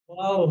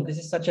Wow, this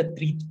is such a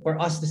treat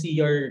for us to see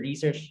your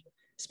research,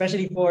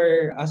 especially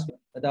for us.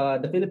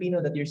 The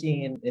Filipino that you're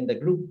seeing in the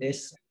group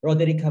is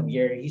Roderick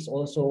Javier. He's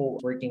also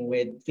working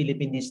with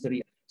Philippine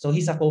history. So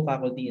he's a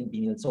co-faculty in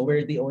BNIL. So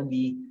we're the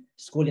only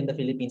school in the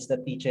Philippines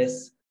that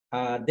teaches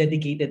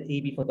dedicated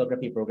AB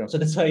photography program.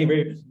 So that's why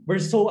we're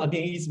so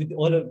amazed with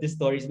all of these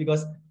stories,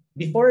 because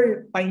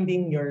before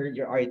finding your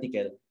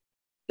article,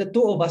 the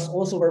two of us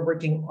also were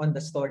working on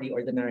the story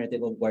or the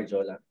narrative of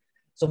Guardiola.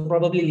 So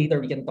probably later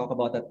we can talk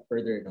about that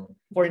further. No?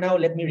 For now,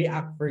 let me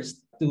react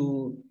first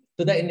to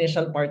the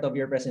initial part of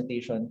your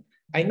presentation.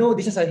 I know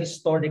this is a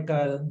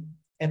historical,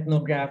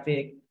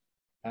 ethnographic,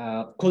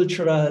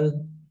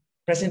 cultural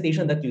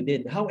presentation that you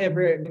did.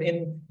 However,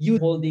 in you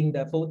holding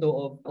the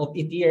photo of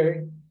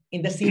Itier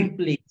in the same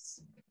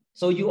place,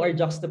 so you are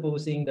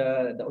juxtaposing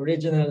the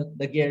original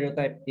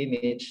daguerreotype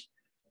image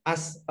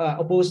as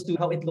opposed to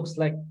how it looks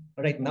like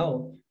right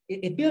now.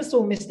 It feels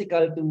so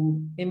mystical to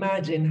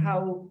imagine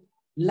how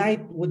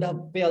light would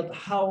have felt.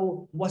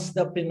 How was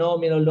the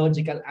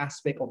phenomenological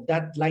aspect of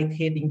that light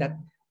hitting that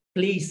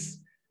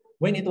place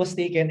when it was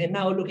taken? And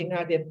now looking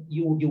at it,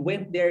 you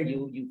went there,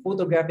 you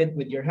photographed it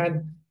with your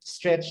hand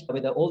stretched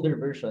with the older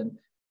version.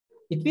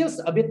 It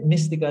feels a bit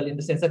mystical in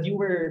the sense that you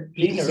were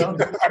playing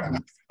around.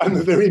 I'm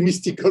a very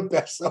mystical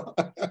person.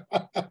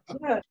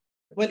 Yeah.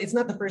 Well, it's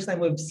not the first time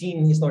we've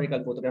seen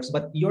historical photographs,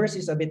 but yours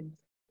is a bit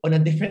on a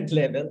different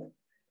level,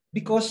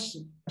 because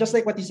just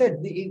like what you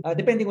said,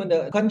 depending on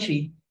the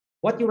country,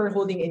 what you were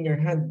holding in your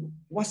hand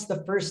was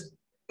the first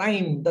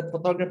time that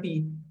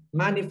photography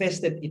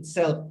manifested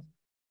itself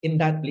in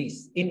that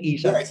place in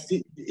Asia. Yeah,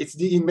 it's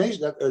the image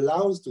that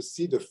allows to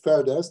see the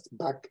furthest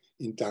back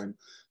in time.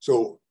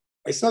 So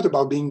it's not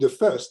about being the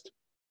first.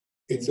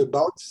 It's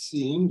about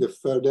seeing the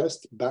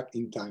furthest back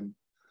in time.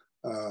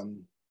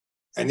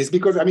 And it's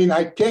because, I mean,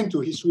 I came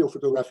to history of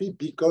photography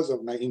because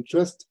of my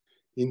interest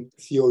in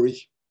theory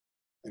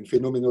and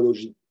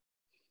phenomenology.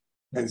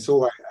 And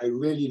so I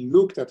really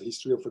looked at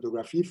history of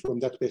photography from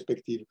that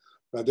perspective,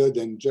 rather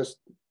than just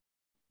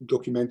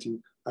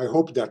documenting. I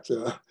hope that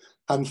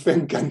Han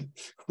Feng can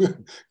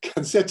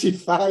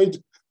certify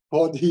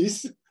for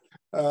this.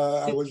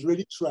 I was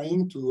really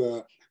trying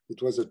to,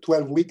 it was a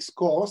 12 weeks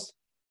course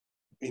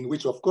in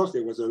which, of course,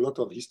 there was a lot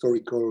of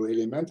historical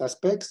element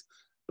aspects,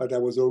 but I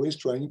was always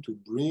trying to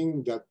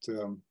bring that,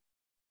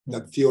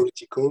 that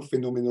theoretical,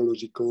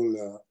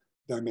 phenomenological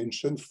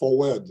dimension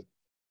forward.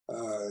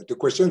 The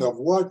question of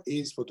what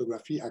is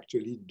photography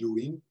actually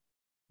doing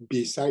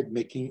beside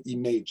making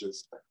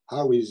images?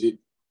 How is it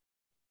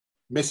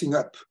messing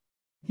up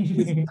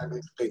with time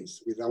and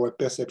space, with our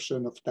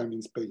perception of time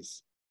and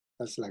space?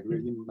 That's like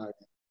really my...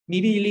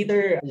 Maybe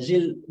later,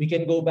 Gilles, we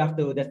can go back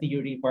to the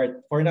theory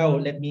part. For now,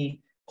 let me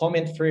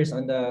comment first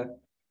on the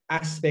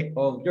aspect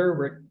of your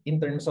work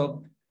in terms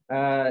of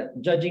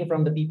judging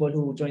from the people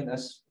who joined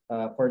us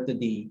for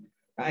today.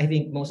 I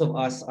think most of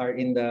us are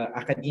in the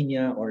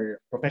academia or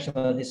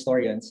professional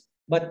historians.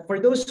 But for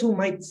those who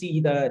might see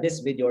this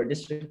video or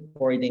this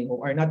recording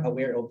who are not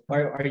aware of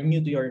or are new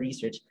to your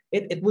research,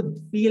 it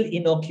would feel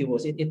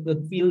innocuous. It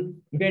would feel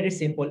very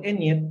simple.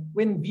 And yet,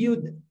 when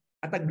viewed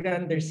at a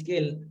grander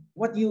scale,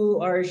 what you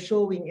are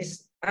showing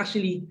is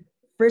actually,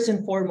 first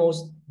and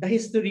foremost, the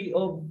history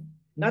of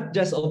not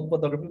just of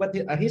photography, but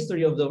a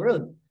history of the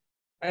world.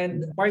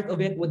 And part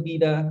of it would be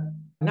the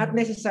not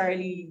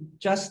necessarily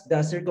just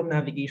the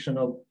circumnavigation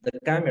of the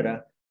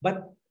camera,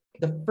 but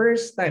the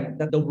first time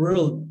that the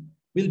world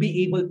will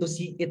be able to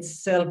see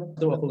itself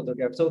through a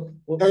photograph. So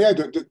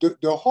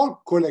the whole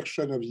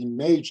collection of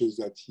images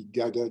that he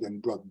gathered and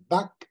brought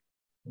back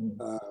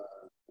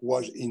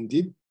was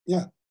indeed,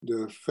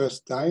 the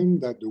first time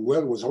that the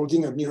world was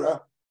holding a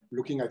mirror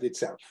looking at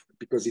itself,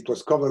 because it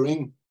was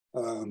covering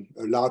a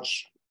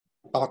large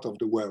part of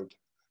the world.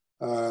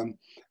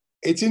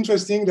 It's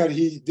interesting that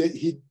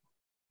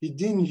he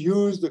didn't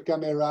use the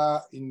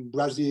camera in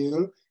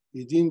Brazil.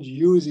 He didn't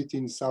use it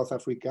in South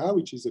Africa,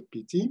 which is a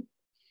pity.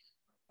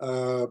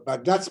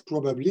 But that's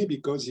probably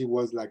because he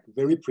was like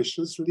very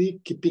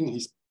preciously keeping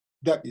his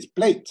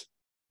plate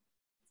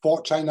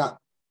for China,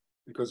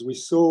 because we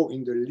saw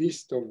in the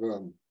list of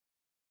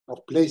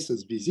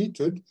places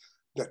visited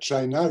that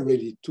China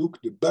really took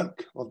the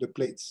bulk of the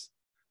plates,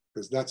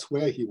 because that's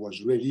where he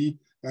was really,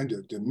 and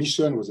the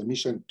mission was a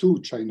mission to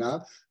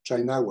China.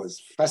 China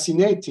was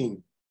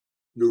fascinating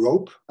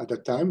Europe at the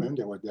time, and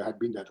there had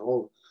been that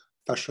whole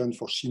fashion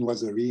for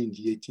chinoiserie in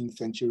the 18th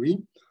century,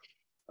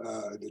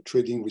 the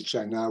trading with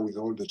China with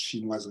all the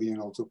chinoiserie and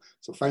also.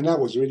 So China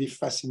was really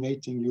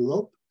fascinating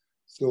Europe.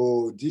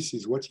 So this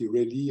is what he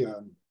really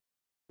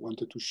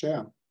wanted to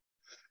share.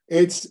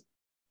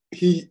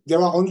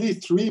 There are only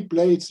 3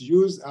 plates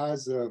used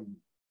as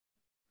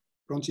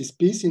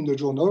frontispiece in the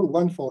journal,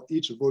 one for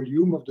each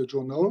volume of the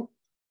journal.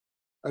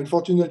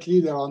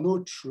 Unfortunately, there are no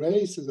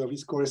traces of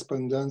his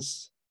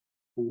correspondence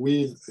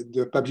with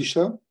the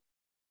publisher.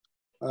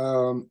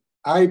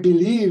 I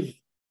believe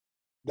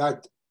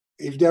that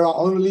if there are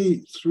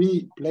only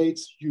 3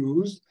 plates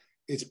used,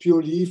 it's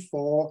purely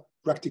for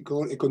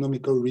practical,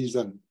 economical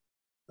reason.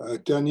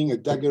 turning a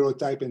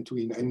daguerreotype into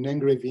an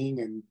engraving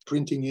and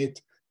printing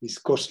it is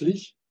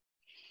costly.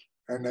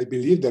 And I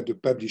believe that the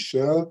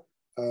publisher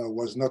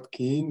was not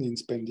keen in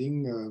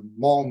spending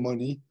more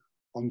money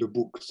on the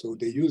book. So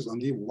they used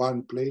only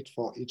one plate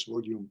for each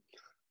volume.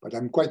 But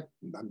I'm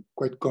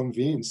quite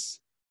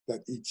convinced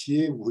that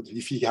Itier would,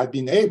 if he had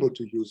been able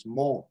to use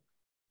more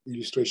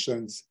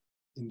illustrations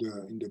in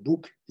the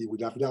book, he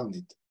would have done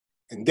it.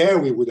 And there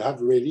we would have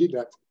really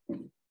that,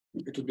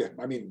 it would be,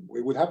 I mean,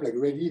 we would have like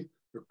really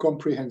a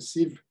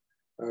comprehensive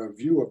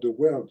view of the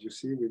world, you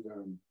see, with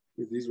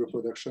this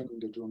reproduction in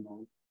the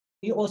journal.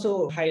 You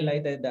also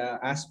highlighted the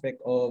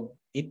aspect of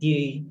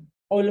Itier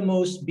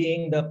almost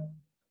being the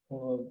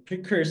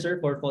precursor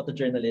for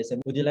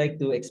photojournalism. Would you like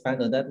to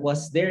expand on that?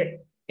 Was there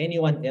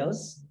anyone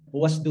else who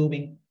was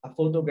doing a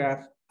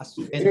photograph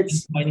and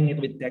combining it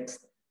with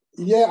text?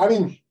 Yeah, I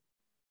mean,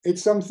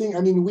 it's something,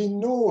 I mean, we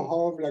know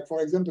how, like,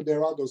 for example,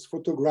 there are those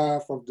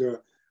photographs of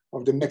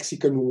the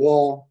Mexican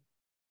War,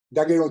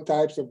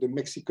 daguerreotypes of the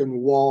Mexican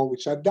War,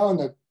 which are done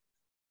at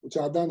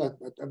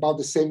about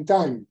the same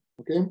time,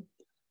 okay?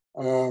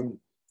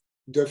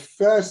 The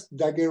first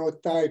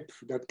daguerreotype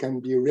that can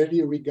be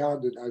really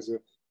regarded as a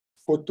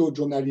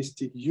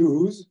photojournalistic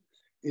use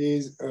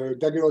is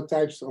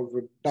daguerreotypes of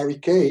a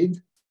barricade,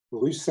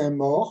 Rue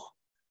Saint-Maur,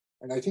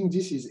 and I think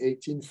this is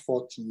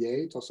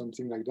 1848 or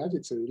something like that.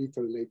 It's a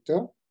little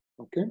later,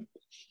 okay?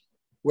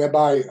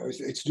 Whereby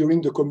it's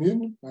during the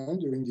Commune,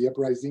 during the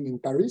uprising in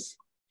Paris.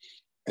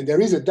 And there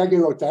is a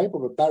daguerreotype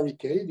of a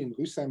barricade in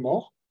Rue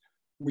Saint-Maur,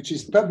 which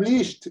is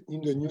published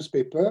in the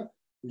newspaper,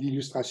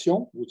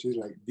 L'Illustration, which is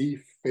like the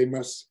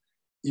famous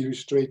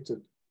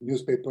illustrated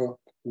newspaper,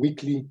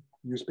 weekly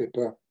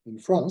newspaper in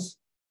France.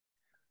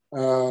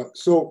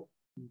 So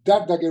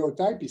that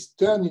daguerreotype is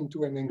turned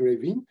into an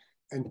engraving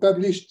and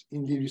published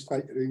in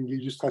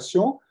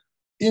L'Illustration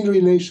in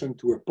relation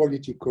to a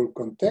political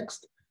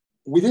context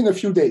within a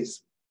few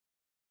days.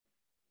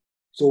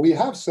 So we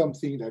have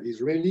something that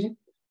is really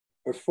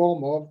a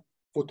form of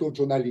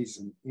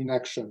photojournalism in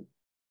action.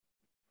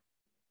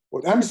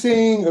 What I'm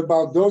saying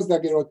about those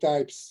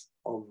daguerreotypes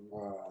of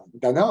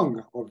Da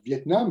Nang, of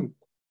Vietnam,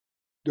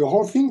 the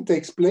whole thing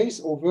takes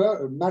place over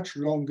a much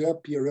longer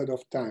period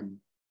of time.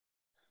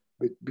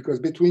 Because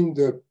between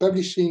the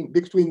publishing,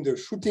 between the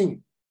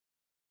shooting,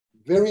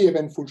 very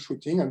eventful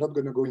shooting, I'm not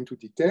going to go into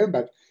detail,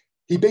 but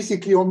he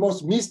basically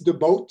almost missed the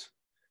boat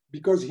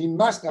because he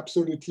must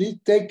absolutely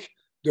take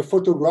the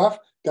photograph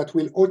that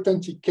will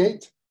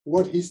authenticate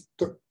what he's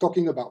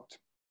talking about.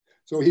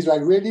 So he's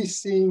like really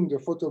seeing the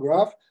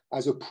photograph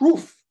as a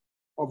proof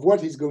of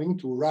what he's going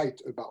to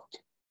write about,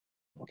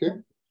 okay?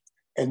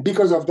 And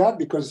because of that,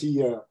 because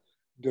the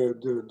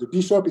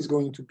bishop is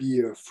going to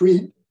be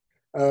free,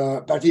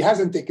 but he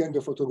hasn't taken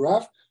the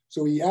photograph,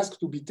 so he asked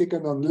to be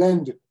taken on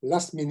land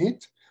last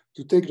minute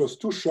to take those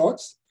two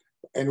shots,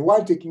 and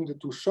while taking the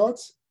two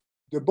shots,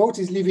 the boat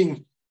is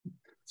leaving.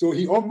 So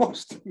he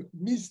almost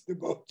missed the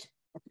boat,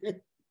 okay?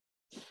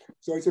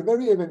 So it's a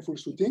very eventful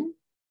shooting.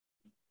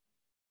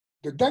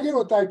 The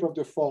daguerreotype of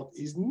the fort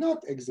is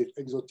not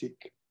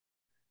exotic.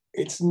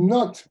 It's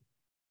not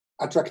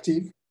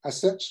attractive as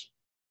such.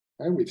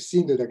 And we've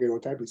seen the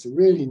daguerreotype. It's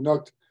really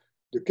not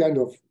the kind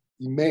of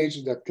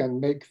image that can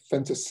make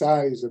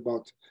fantasize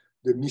about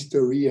the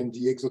mystery and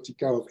the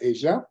exotica of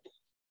Asia.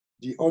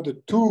 The other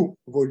two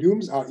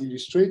volumes are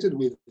illustrated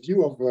with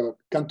view of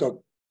Canton,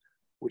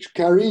 which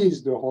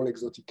carries the whole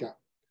exotica.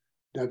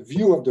 That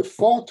view of the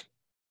fort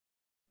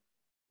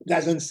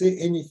doesn't say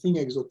anything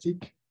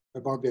exotic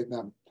about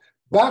Vietnam,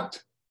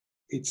 but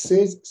it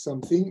says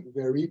something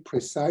very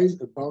precise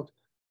about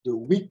the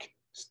weak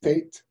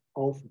state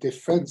of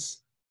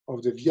defense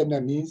of the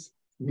Vietnamese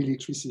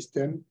military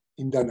system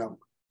in Da Nang.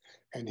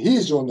 And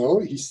his journal,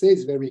 he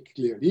says very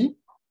clearly,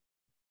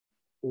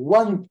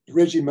 one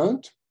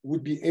regiment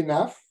would be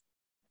enough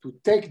to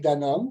take Da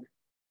Nang,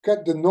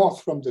 cut the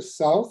north from the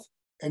south,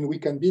 and we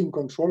can be in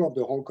control of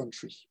the whole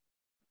country.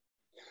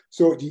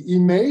 So the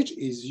image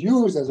is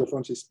used as a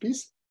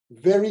frontispiece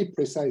very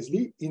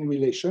precisely in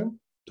relation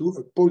to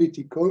a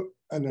political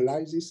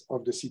analysis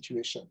of the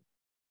situation.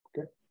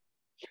 Okay?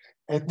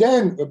 And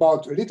then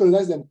about a little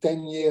less than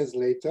 10 years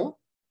later,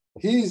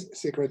 his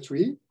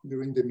secretary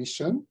during the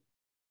mission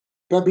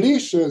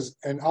publishes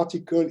an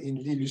article in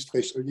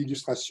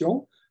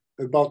L'Illustration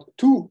about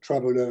two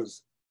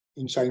travelers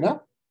in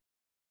China.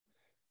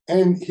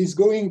 And he's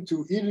going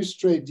to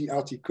illustrate the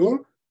article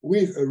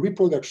with a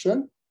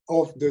reproduction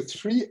of the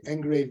three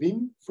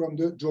engravings from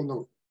the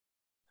journal.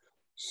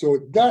 So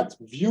that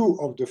view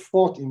of the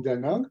fort in Da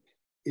Nang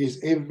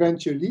is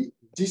eventually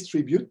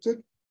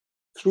distributed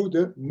through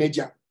the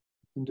media,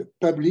 in the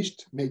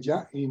published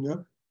media, in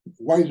a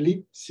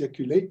widely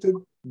circulated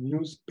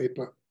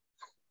newspaper.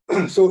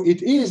 So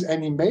it is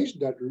an image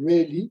that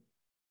really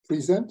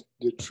presents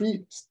the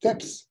three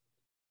steps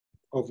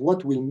of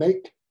what will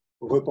make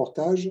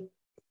reportage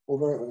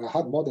over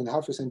more than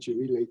half a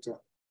century later,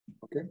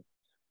 okay?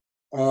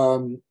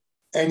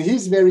 And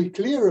he's very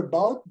clear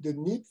about the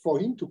need for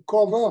him to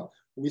cover,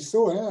 we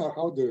saw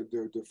how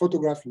the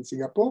photograph in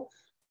Singapore,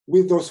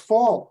 with those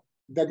four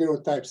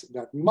daguerreotypes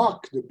that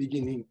mark the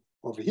beginning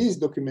of his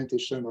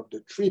documentation of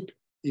the trip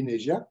in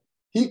Asia,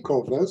 he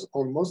covers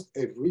almost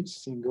every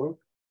single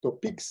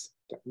topics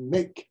that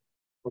make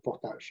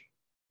reportage.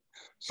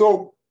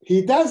 So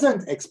he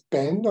doesn't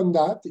expand on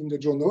that in the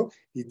journal.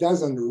 He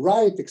doesn't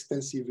write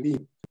extensively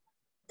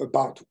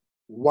about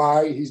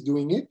why he's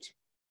doing it,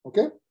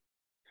 okay?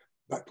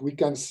 But we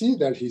can see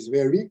that he's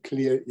very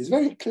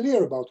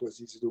clear about what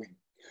he's doing.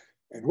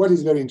 And what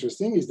is very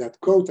interesting is that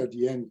quote at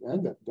the end,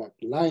 and that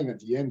line at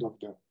the end of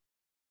the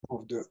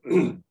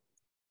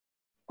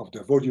of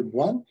the volume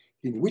 1,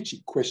 in which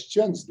he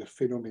questions the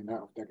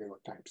phenomena of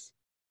daguerreotypes.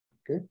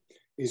 Okay,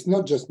 it's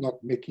not just not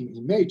making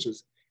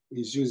images;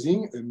 he's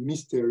using a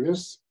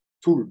mysterious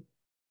tool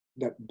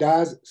that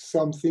does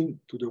something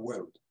to the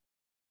world,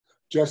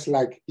 just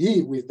like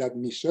he, with that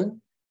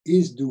mission,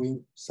 is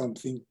doing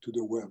something to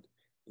the world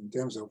in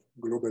terms of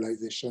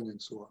globalization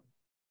and so on.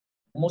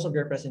 Most of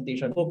your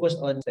presentation focused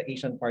on the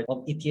Asian part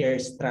of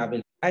Itier's travel.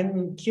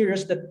 I'm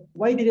curious that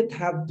why did it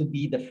have to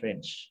be the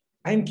French?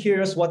 I'm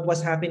curious what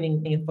was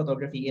happening in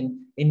photography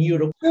in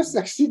Europe. Just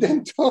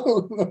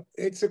accidental.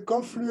 It's a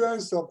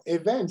confluence of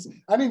events.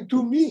 I mean,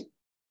 to me,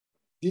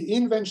 the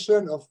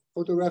invention of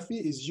photography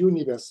is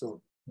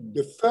universal.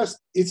 The first,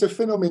 it's a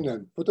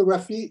phenomenon.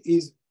 Photography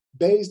is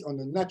based on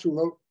a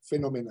natural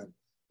phenomenon,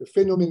 the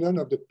phenomenon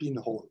of the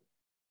pinhole.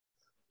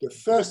 The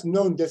first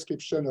known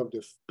description of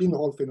the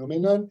pinhole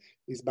phenomenon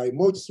is by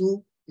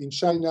Mozu in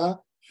China,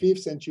 5th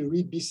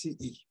century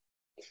BCE.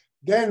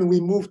 Then we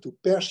move to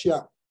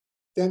Persia,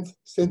 10th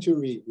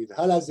century with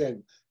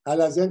Halazen.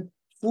 Halazen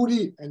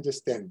fully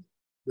understands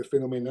the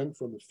phenomenon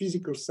from a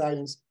physical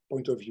science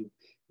point of view.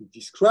 He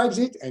describes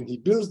it and he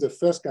builds the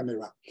first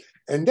camera.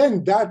 And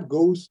then that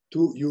goes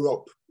to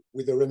Europe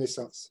with the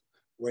Renaissance,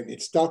 when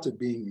it started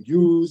being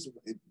used,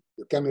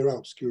 the camera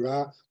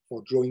obscura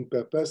for drawing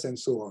purpose and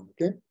so on,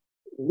 okay?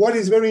 What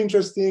is very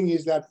interesting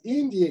is that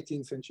in the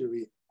 18th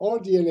century, all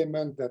the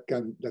elements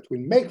that will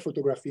make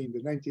photography in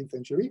the 19th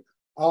century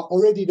are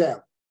already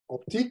there.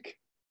 Optic,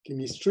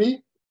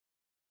 chemistry,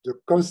 the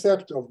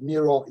concept of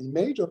mirror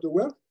image of the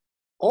world,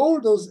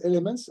 all those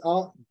elements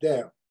are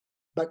there,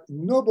 but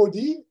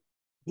nobody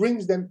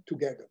brings them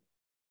together.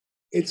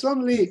 It's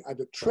only at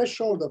the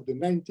threshold of the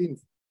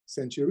 19th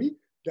century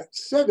that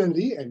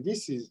suddenly, and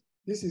this is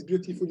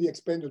beautifully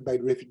expanded by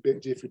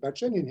Jeffrey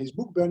Batchen in his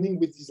book, Burning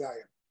with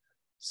Desire.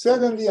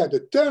 Suddenly, at the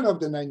turn of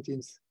the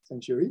 19th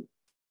century,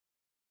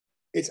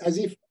 it's as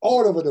if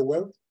all over the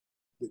world,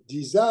 the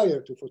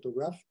desire to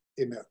photograph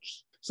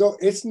emerged. So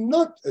it's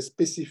not a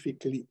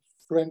specifically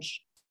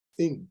French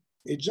thing.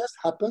 It just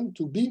happened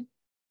to be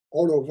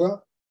all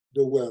over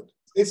the world.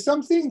 It's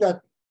something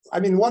that, I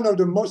mean, one of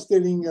the most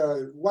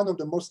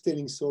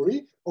telling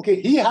story.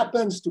 Okay, he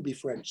happens to be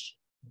French.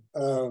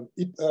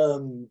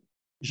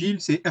 Gilles,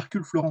 c'est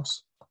Hercule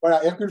Florence.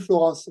 Voilà, Hercule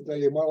Florence.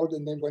 All the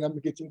names when I'm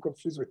getting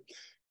confused with.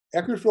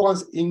 Hercule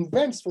Florence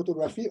invents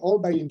photography all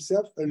by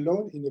himself,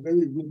 alone in a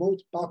very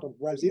remote part of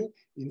Brazil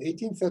in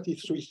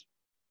 1833,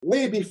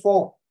 way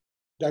before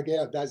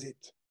Daguerre does it.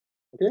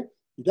 Okay,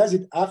 he does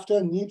it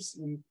after Niepce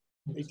in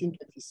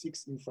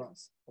 1826 in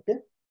France. Okay,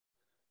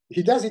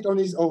 he does it on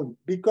his own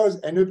because,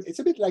 and it's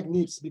a bit like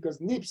Niepce, because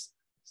Niepce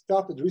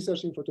started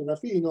researching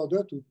photography in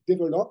order to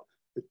develop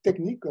the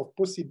technique of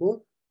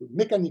possible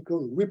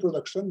mechanical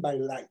reproduction by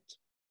light.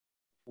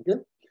 Okay.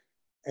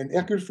 And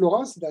Hercule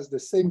Florence does the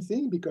same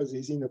thing because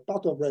he's in a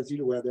part of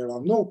Brazil where there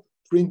are no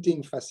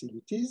printing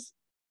facilities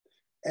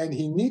and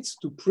he needs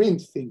to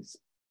print things.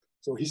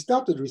 So he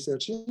started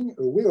researching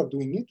a way of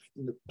doing it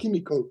in a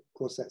chemical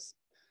process.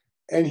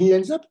 And he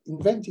ends up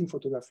inventing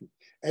photography.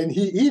 And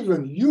he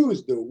even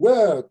used the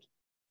word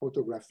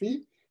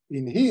photography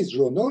in his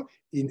journal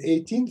in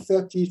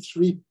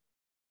 1833,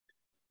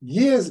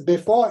 years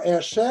before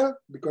Herschel,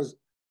 because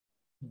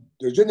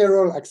the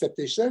general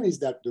acceptation is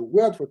that the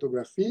word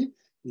photography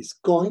is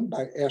coined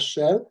by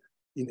Herschel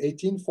in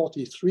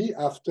 1843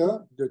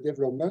 after the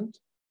development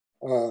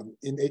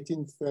in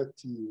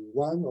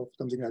 1831 or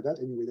something like that.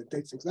 Anyway, the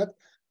date is that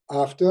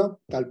after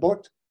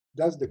Talbot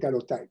does the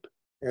calotype.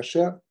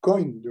 Herschel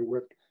coined the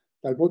word.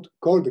 Talbot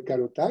called the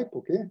calotype,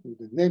 okay?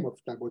 The name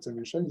of Talbot's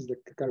invention is the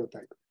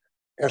calotype.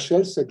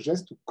 Herschel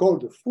suggests to call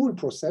the full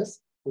process,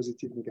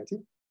 positive,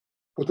 negative,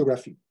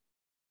 photography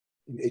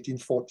in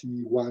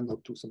 1841 or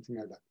 2, something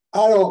like that.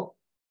 Alors,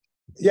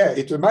 yeah,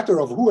 it's a matter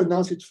of who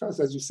announced it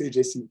first, as you say,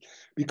 Jesse,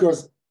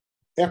 because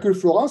Hercule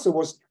Florence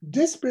was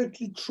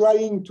desperately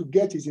trying to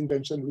get his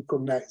invention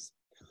recognized,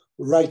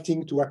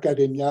 writing to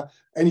academia,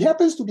 and he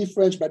happens to be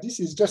French, but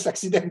this is just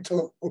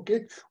accidental,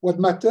 okay? What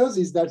matters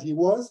is that he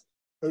was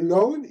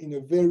alone in a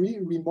very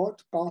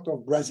remote part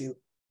of Brazil,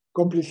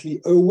 completely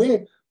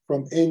away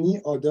from any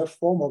other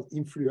form of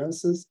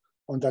influences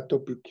on that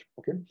topic,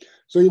 okay?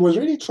 So he was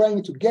really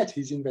trying to get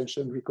his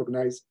invention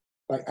recognized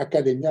by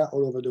academia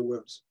all over the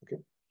world,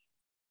 okay?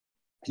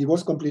 He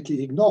was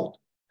completely ignored.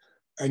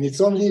 And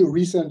it's only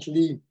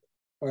recently,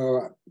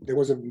 there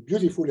was a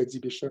beautiful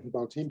exhibition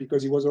about him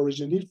because he was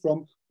originally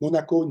from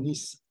Monaco,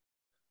 Nice,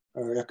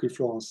 Hercule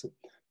Florence.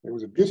 There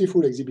was a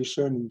beautiful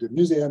exhibition in the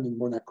museum in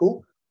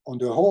Monaco on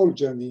the whole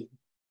journey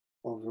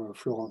of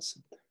Florence.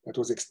 That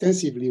was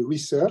extensively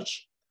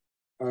researched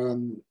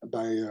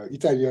by an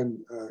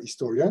Italian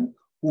historian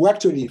who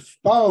actually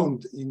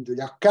found in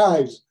the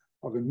archives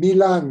of the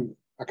Milan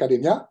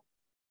Accademia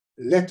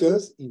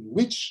letters in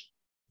which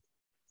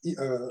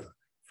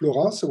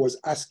Florence was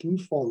asking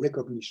for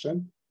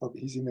recognition of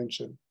his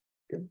invention.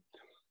 Okay?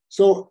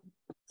 So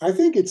I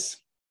think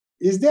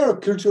is there a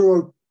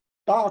cultural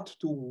part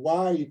to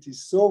why it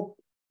is so?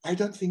 I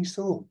don't think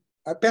so.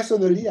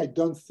 Personally, I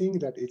don't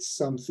think that it's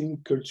something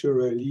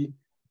culturally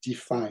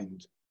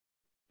defined.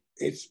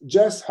 It's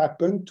just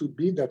happened to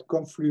be that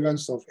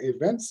confluence of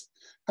events.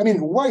 I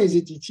mean, why is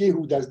it Itier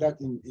who does that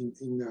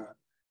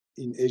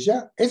in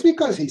Asia? It's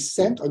because he's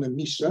sent on a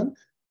mission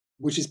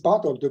which is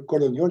part of the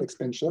colonial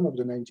expansion of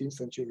the 19th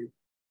century.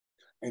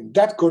 And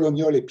that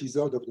colonial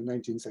episode of the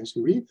 19th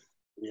century,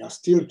 we are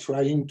still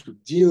trying to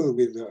deal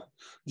with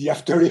the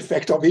after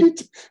effect of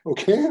it,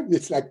 okay?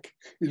 It's like,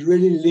 it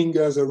really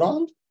lingers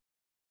around.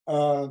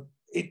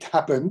 It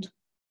happened.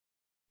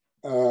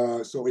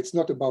 So it's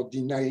not about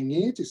denying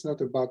it. It's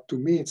not about, to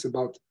me, it's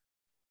about,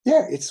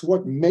 yeah, it's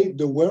what made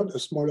the world a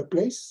smaller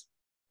place.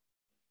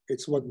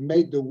 It's what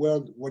made the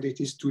world what it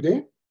is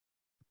today.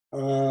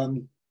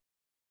 And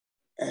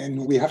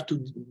we have to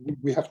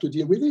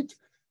deal with it.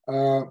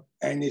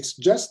 And it's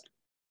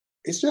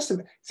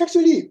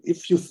actually,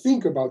 if you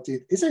think about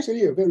it, it's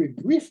actually a very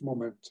brief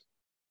moment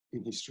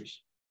in history.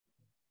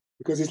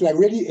 Because it's like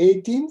really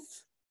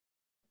 18th.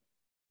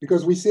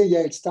 Because we say, yeah,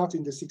 it started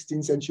in the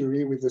 16th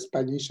century with the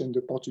Spanish and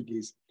the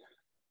Portuguese.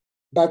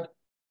 But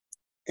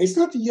it's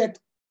not yet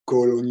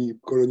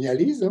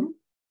colonialism.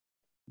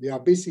 They are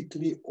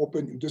basically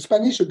open, the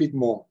Spanish a bit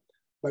more,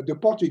 but the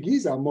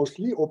Portuguese are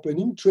mostly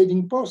opening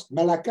trading posts.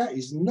 Malacca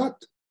is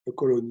not a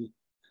colony.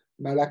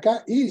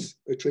 Malacca is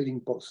a trading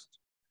post.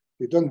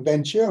 They don't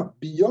venture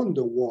beyond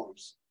the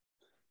walls.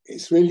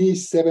 It's really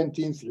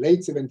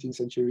late 17th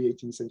century,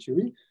 18th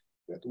century,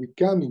 that we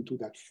come into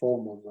that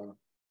form of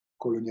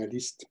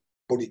colonialist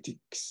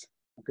politics,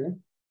 okay?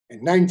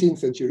 And 19th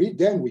century,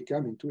 then we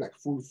come into like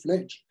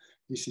full-fledged.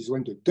 This is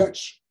when the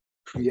Dutch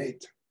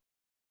create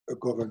a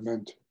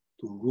government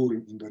to rule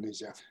in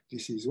Indonesia.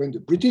 This is when the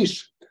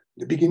British,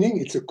 the beginning,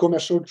 it's a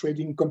commercial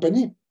trading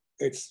company.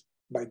 It's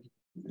by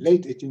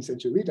late 18th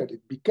century that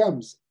it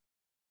becomes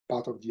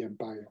part of the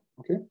empire,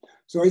 okay?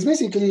 So it's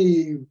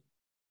basically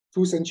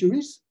 2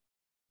 centuries,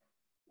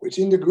 which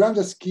in the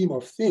grander scheme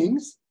of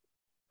things,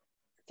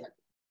 it's like,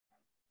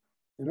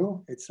 you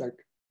know, it's like,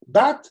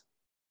 but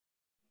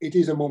it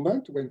is a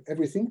moment when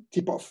everything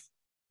tip off.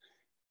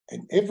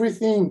 And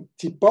everything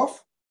tip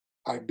off,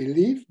 I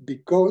believe,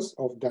 because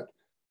of that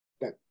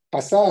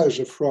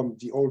passage from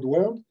the old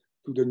world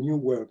to the new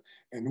world.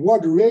 And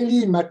what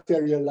really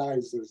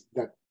materializes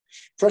that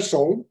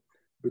threshold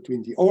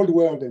between the old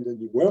world and the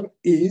new world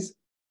is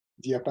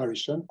the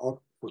apparition of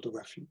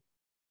photography,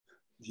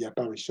 the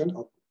apparition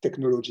of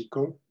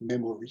technological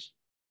memory,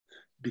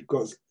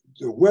 because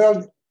the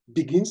world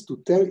begins to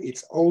tell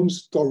its own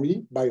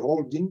story by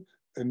holding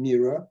a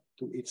mirror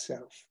to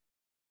itself.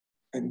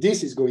 And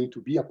this is going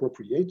to be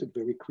appropriated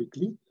very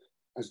quickly,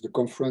 as the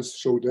conference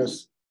showed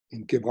us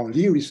in Quai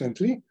Branly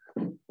recently.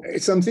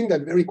 It's something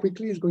that very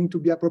quickly is going to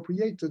be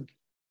appropriated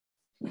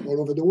all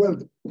over the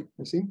world,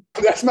 you see?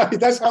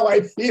 That's how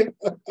I feel.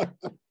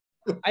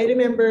 I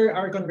remember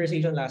our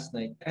conversation last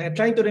night. I'm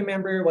trying to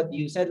remember what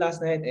you said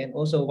last night and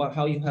also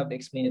how you have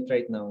explained it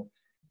right now.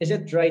 Is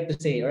it right to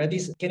say, or at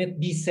least can it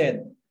be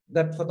said,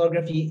 that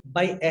photography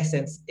by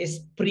essence is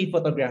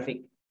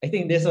pre-photographic? I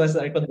think this was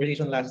our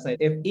conversation last night.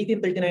 If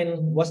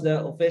 1839 was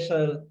the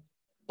official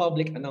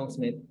public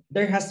announcement,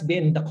 there has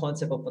been the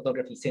concept of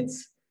photography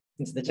since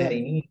the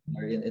Chinese,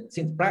 or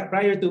since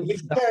prior to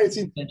it's there,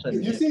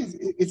 you see,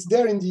 it's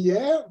there in the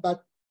air,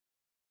 but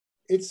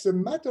it's a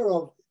matter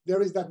of,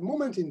 there is that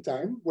moment in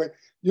time when,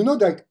 you know,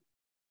 that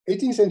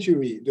 18th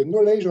century, the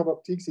knowledge of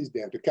optics is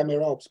there. The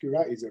camera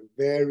obscura is a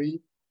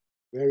very,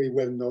 very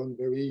well-known,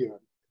 very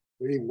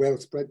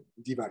well-spread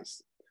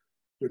device.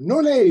 The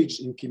knowledge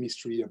in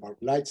chemistry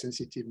about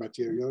light-sensitive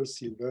materials,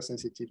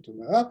 silver-sensitive to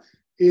matter,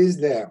 is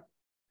there.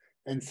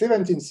 In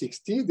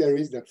 1760, there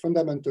is that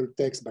fundamental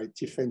text by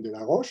Tiphaine de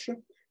la Roche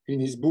in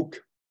his book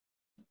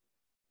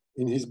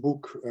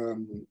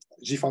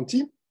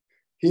Giffanti,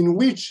 in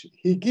which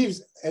he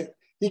gives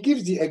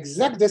the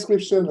exact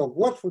description of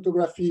what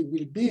photography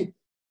will be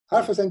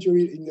half a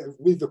century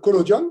with the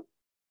collodion,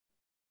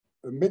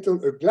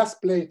 a glass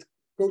plate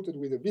coated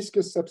with a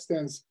viscous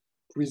substance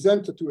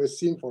presented to a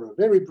scene for a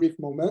very brief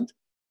moment,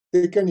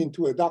 taken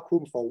into a dark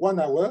room for 1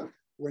 hour.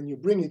 When you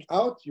bring it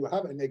out, you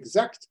have an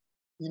exact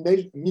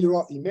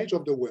mirror image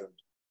of the world.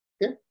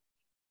 Okay?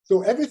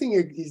 So everything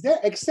is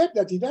there, except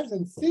that he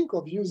doesn't think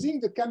of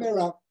using the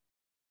camera,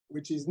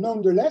 which is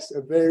nonetheless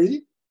a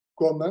very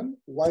common,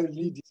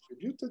 widely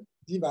distributed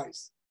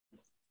device.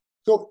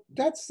 So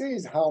that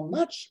says how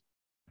much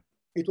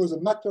it was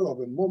a matter of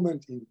a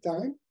moment in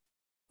time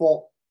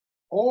for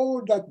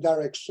all that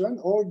direction,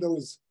 all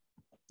those,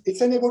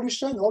 it's an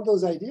evolution, all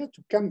those ideas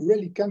to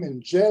really come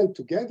and gel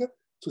together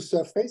to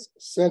surface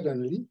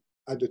suddenly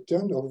at the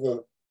turn of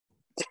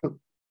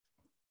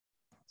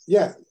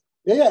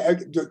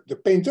the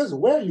painters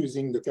were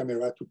using the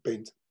camera to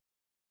paint.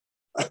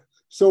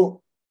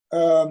 So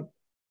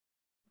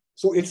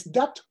it's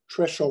that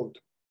threshold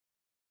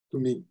to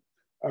me.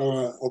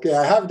 Okay,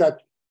 I have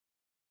that.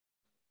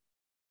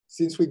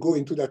 Since we go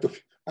into that,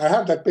 I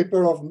have that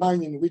paper of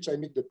mine in which I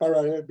make the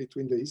parallel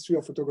between the history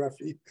of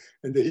photography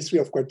and the history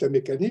of quantum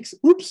mechanics.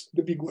 Oops,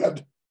 the big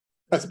word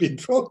has been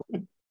thrown.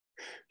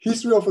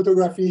 History of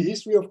photography,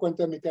 history of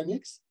quantum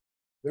mechanics.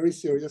 Very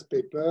serious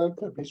paper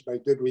published by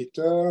Gilles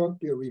Itier,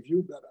 peer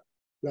reviewed, blah,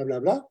 blah, blah,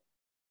 blah.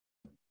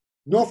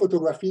 No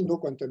photography, no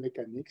quantum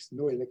mechanics,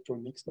 no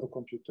electronics, no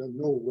computer,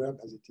 no world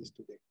as it is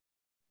today.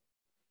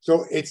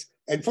 So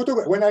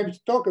when I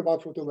talk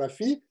about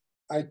photography,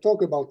 I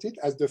talk about it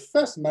as the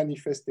first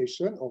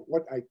manifestation of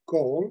what I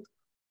call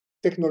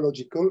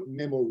technological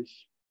memory.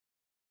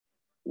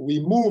 We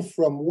move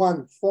from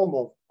one form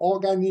of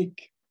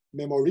organic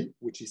memory,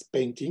 which is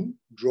painting,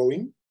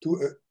 drawing, to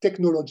a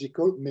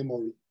technological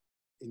memory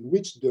in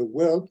which the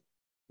world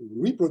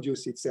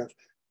reproduces itself.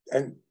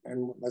 And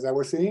as I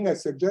was saying, I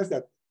suggest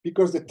that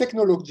because the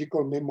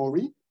technological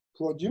memory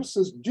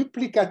produces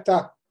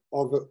duplicata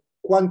of a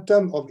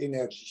quantum of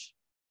energy,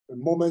 a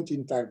moment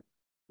in time,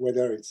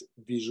 whether it's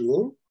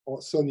visual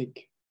or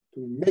sonic.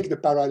 To make the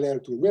parallel,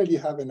 to really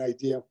have an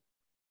idea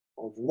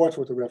of what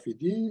photography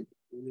did,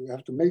 you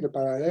have to make the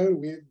parallel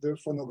with the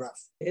phonograph.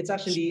 It's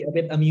actually a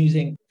bit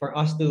amusing for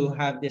us to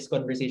have this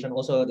conversation,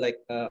 also like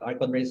our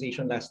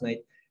conversation last night.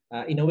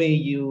 In a way,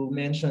 you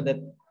mentioned that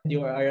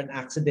you are an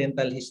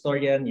accidental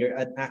historian, you're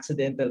an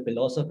accidental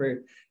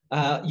philosopher.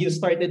 You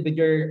started with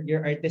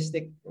your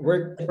artistic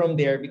work from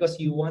there because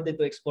you wanted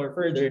to explore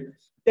further.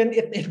 Then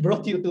it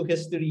brought you to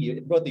history,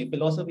 it brought you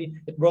philosophy,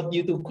 it brought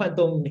you to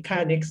quantum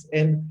mechanics.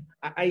 And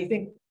I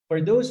think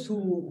for those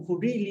who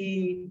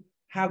really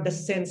have the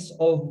sense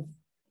of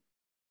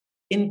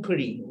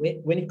inquiry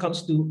when it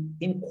comes to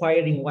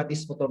inquiring what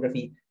is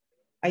photography,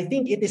 I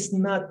think it is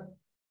not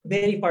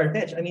very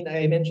far-fetched. I mean,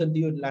 I mentioned to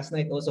you last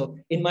night also,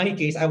 in my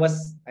case,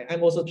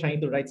 I'm also trying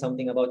to write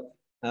something about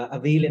a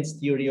valence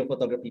theory of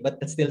photography, but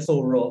it's still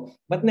so raw.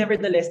 But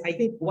nevertheless, I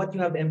think what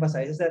you have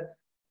emphasized is that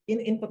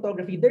in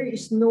photography, there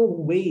is no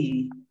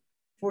way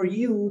for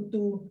you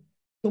to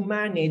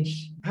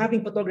manage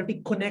having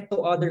photography connect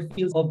to other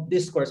fields of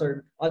discourse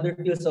or other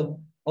fields of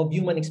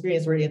human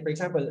experience. Wherein, for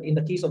example, in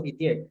the case of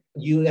Itier,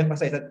 you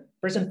emphasize that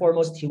first and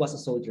foremost, he was a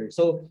soldier.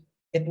 So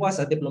it was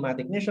a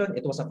diplomatic mission,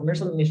 it was a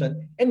commercial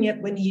mission, and yet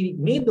when he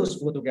made those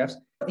photographs,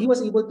 he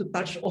was able to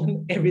touch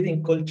on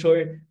everything: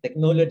 culture,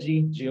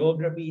 technology,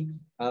 geography,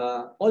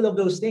 all of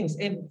those things.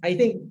 And I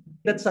think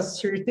that's a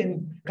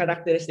certain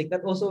characteristic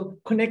that also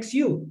connects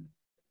you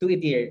to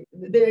Itier.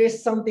 There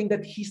is something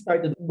that he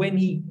started when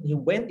he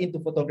went into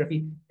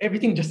photography,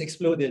 everything just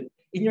exploded.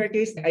 In your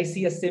case, I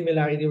see a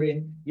similarity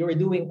wherein you were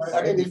doing.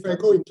 I mean, if I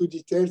go into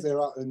details, there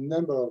are a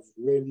number of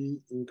really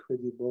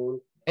incredible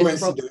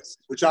coincidences,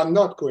 which are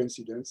not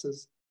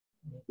coincidences,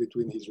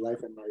 between his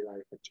life and my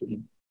life,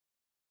 actually.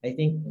 I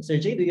think,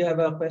 Sergey, do you have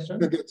a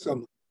question? I get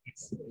some.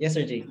 Yes,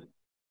 Sergey.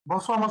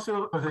 Bonsoir,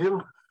 Monsieur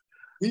Gilles.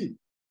 Oui.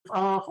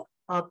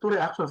 Two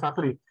reactions,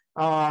 actually,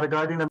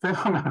 regarding the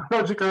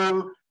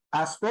phenomenological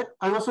aspect.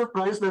 I was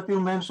surprised that you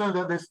mentioned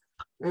that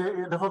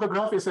the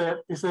photograph is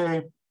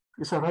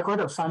a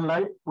record of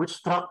sunlight which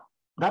struck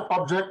that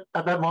object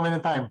at that moment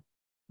in time.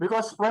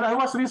 Because when I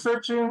was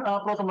researching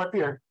Proto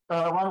Martyr,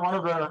 one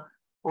of the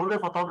older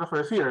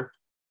photographers here,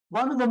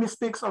 one of the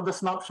mistakes of the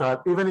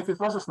snapshot, even if it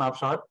was a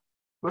snapshot,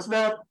 was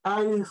that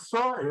I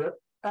saw it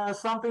as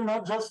something,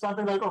 not just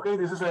something like, okay,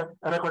 this is a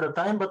record of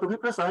time, but to be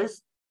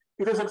precise,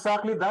 it is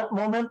exactly that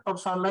moment of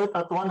sunlight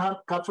at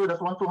captured at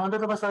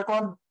 1/200th of a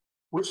second,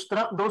 which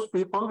struck those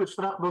people, which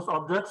struck those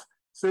objects,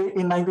 say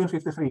in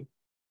 1953.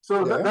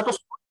 So Yeah.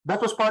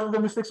 that was part of the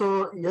mistake.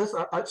 So yes,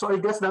 so I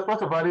guess that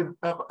was a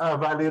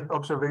valid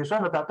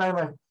observation. At that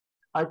time,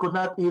 I could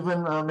not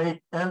even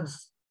make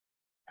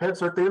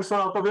heads or tails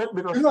out of it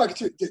because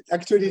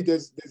actually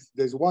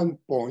there's one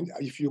point.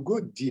 If you go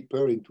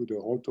deeper into the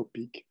whole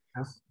topic,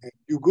 yes, and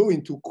you go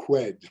into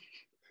QED,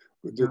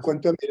 the yes,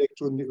 quantum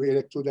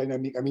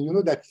electrodynamic. I mean, you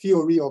know that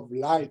theory of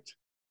light,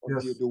 of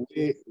yes, the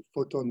way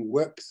photon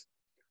works.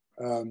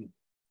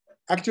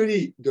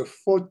 Actually, the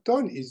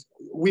photon is,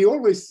 we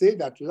always say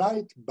that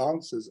light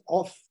bounces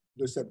off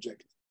the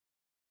subject.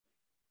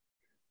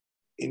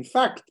 In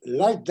fact,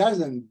 light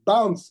doesn't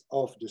bounce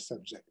off the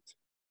subject.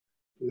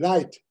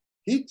 Light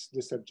hits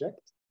the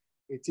subject.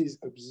 It is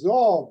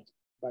absorbed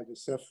by the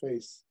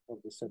surface of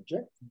the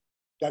subject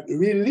that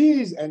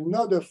release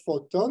another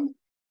photon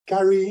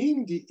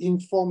carrying the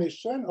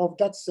information of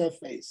that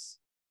surface.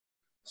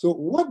 So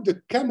what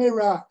the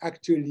camera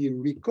actually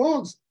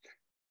records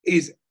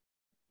is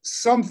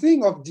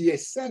something of the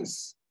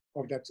essence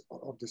of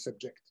the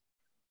subject.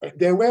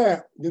 There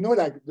were, you know,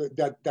 like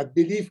that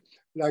belief,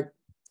 like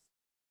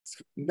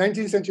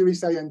 19th century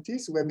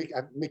scientists were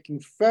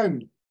making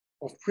fun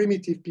of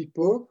primitive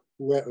people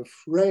who were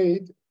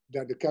afraid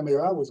that the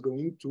camera was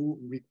going to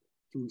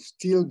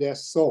steal their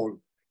soul.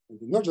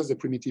 And not just the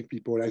primitive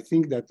people. I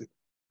think that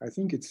I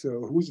think it's,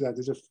 who's that?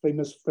 There's a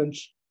famous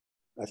French,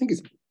 I think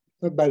it's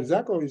not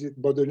Balzac, or is it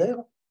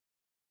Baudelaire?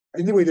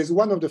 Anyway, there's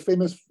one of the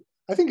famous,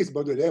 I think it's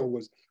Baudelaire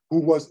who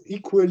was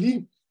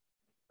equally,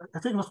 I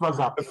think it was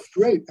Balzac.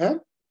 Afraid, eh?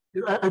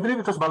 I believe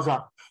it was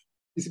Balzac.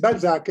 It's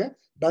Balzac, eh?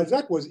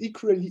 Balzac was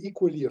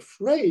equally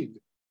afraid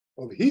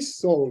of his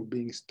soul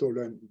being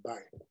stolen by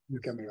the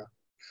camera.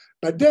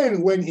 But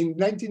then when in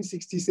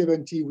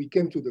 1960-70 we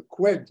came to the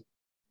Qued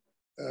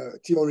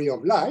theory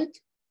of light,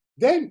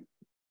 then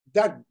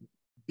that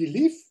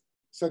belief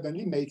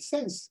suddenly made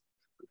sense,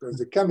 because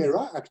the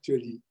camera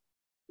actually,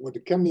 what the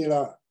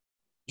camera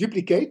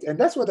duplicate, and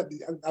that's what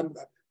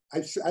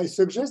I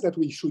suggest that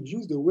we should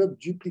use the word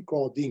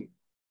duplicording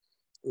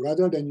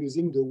rather than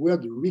using the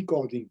word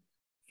recording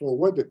for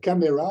what the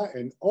camera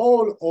and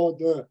all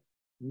other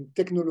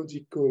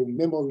technological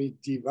memory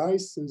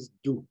devices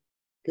do,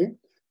 okay?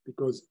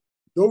 Because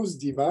those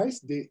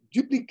devices, they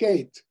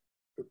duplicate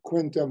a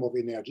quantum of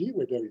energy,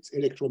 whether it's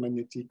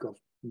electromagnetic or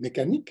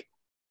mechanic,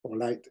 or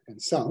light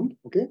and sound,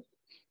 okay?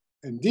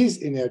 And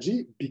this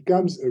energy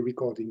becomes a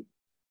recording.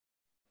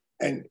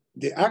 And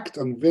they act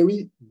on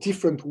very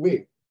different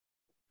way.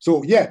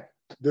 So yeah,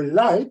 the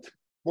light,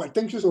 well,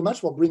 thank you so much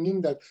for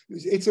bringing that.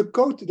 It's a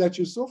quote that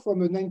you saw from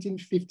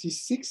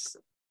 1956,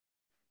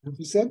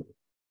 you said?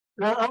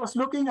 I was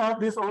looking at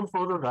these old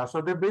photographs.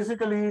 So they're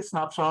basically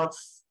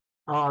snapshots.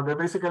 They're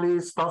basically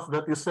stuff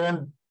that you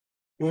send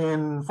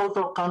in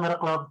photo camera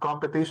club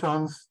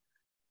competitions.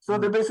 So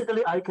they're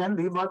basically eye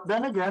candy. But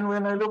then again,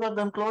 when I look at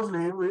them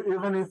closely,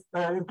 even if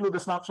I include the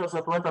snapshots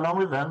that went along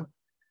with them,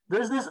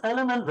 there's this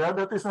element there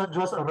that is not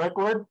just a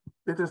record.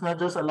 It is not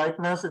just a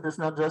likeness. It is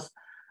not just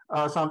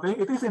something.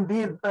 It is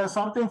indeed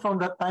something from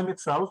that time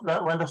itself,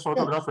 that when the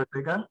photographs were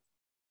taken.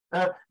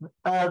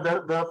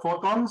 The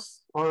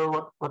photons,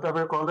 or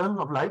whatever you call them,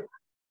 of light,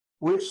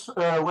 which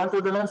went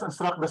through the lens and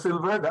struck the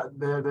silver,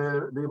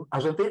 the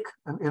argentique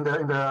in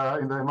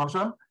the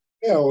emulsion.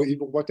 Yeah, or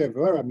even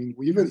whatever. I mean,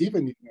 even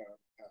if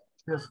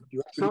yes,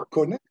 you actually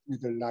connect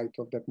with the light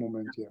of that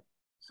moment. Yeah.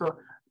 So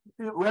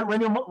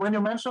when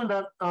you mention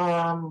that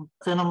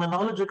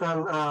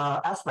phenomenological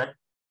aspect,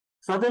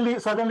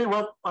 suddenly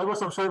what I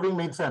was observing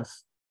made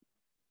sense.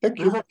 Thank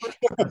you.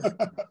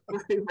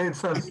 It made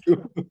sense. Thank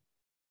you.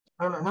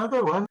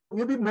 Another one,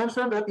 you did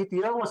mention that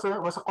Itier was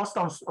a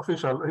customs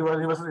official. He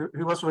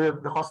was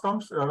with the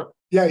customs.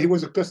 Yeah, he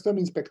was a custom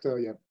inspector.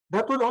 Yeah.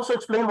 That would also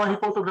explain why he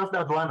photographed the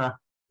aduana.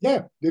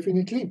 Yeah,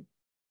 definitely.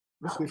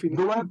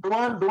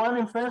 The one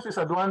in French is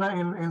aduana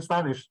in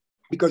Spanish.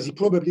 Because he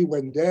probably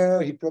went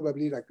there. He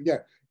probably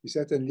he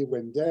certainly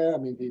went there. I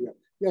mean,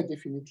 yeah,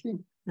 definitely.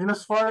 In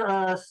as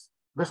far as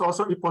there's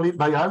also Hippolyte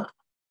Bayard,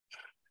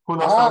 who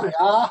lost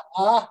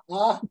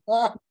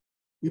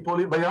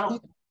Hippolyte Bayard.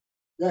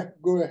 Yeah,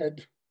 go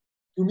ahead.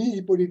 To me,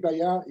 Hippolyte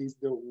Bayard is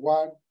the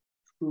one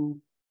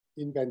true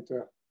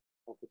inventor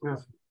of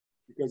photography. Yes.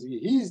 Because he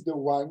is the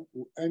one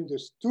who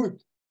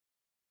understood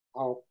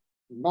how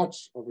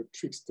much of a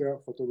trickster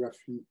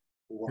photography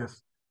was,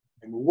 yes,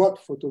 and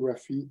what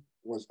photography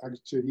was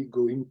actually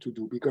going to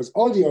do. Because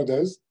all the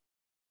others,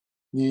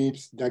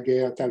 Niepce,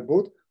 Daguerre,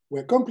 Talbot,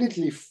 were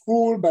completely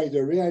fooled by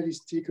the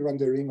realistic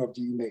rendering of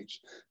the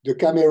image. The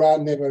camera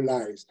never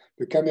lies.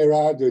 The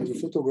camera, the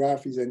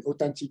photograph is an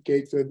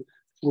authenticated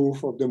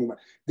proof of the moment.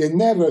 They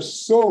never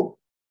saw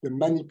the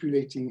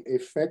manipulating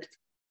effect,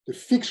 the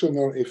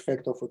fictional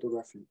effect of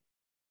photography.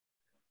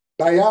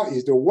 Bayard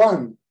is the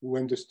one who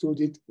understood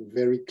it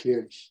very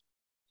clearly.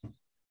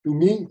 To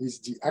me, he's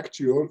the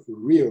actual,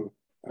 real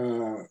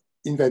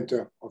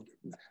inventor of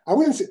it. I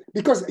wouldn't say,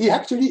 because he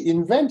actually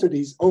invented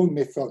his own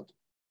method,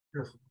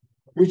 yes,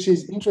 which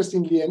is,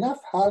 interestingly enough,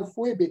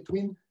 halfway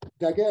between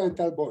Daguerre and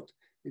Talbot.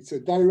 It's a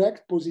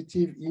direct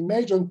positive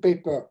image on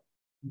paper.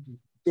 Mm-hmm.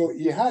 So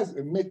he has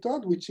a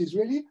method which is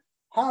really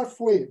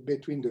halfway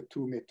between the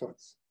two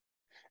methods.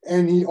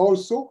 And he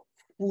also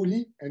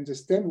fully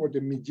understands what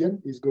the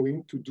medium is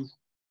going to do.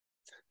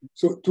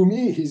 So to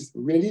me, he's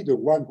really the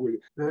one who...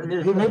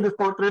 He made the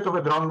portrait of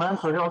a drowned man,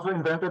 so he also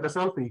invented a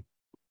selfie.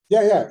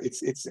 Yeah.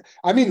 It's.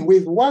 I mean,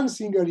 with one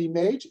single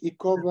image, it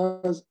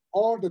covers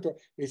all the...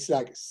 It's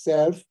like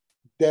self,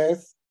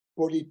 death,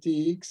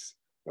 politics.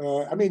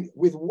 I mean,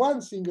 with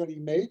one single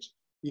image,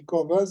 it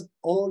covers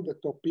all the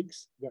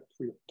topics that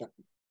we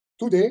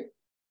today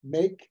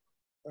make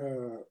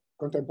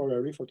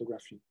contemporary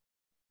photography.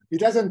 It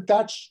doesn't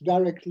touch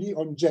directly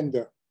on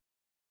gender,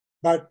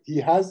 but he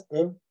has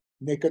a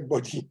naked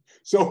body.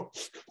 So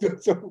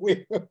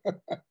we...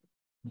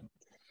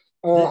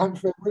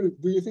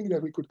 do you think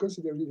that we could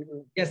consider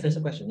him? Yes, there's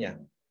a question, yeah.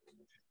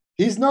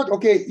 He's not,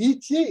 okay,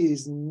 Itier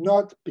is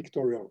not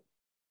pictorial.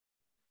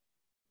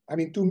 I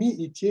mean, to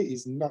me, Itier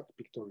is not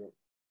pictorial.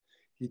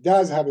 He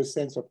does have a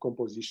sense of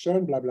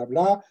composition, blah, blah,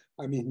 blah.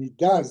 I mean, he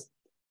does,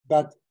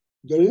 but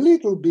the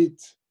little bit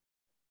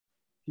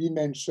he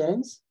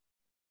mentions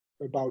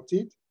about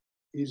it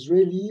is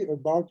really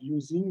about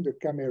using the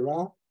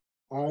camera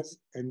as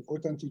an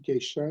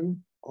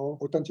authentication or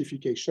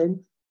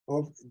authentication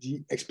of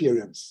the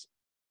experience.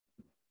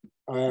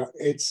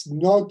 It's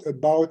not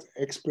about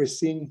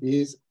expressing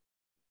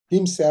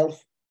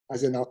himself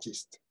as an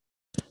artist.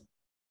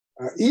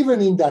 Even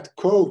in that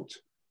quote,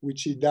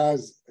 which he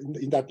does,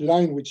 in that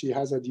line which he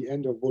has at the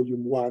end of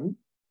volume 1,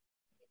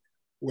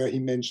 where he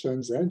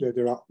mentions that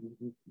there are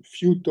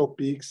few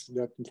topics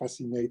that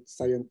fascinate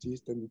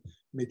scientists and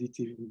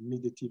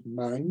meditative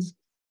minds,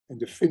 and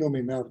the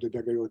phenomena of the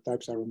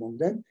daguerreotypes are among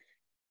them.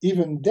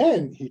 Even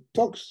then, he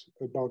talks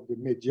about the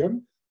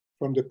medium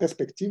from the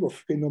perspective of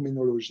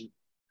phenomenology,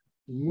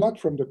 not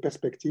from the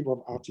perspective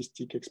of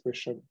artistic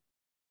expression.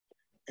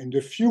 And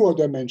a few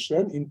other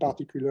mentions, in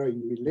particular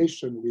in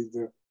relation with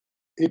the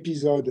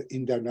episode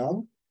in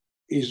Danang,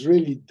 is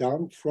really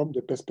done from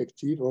the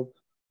perspective of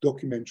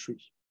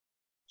documentary.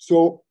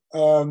 So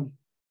I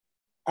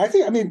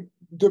mean,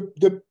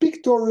 the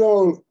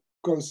pictorial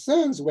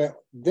concerns were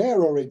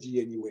there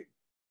already anyway.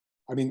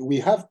 I mean, we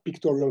have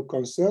pictorial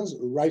concerns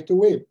right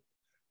away.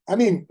 I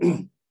mean,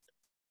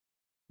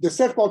 the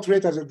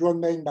self-portrait as a drawn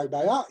man by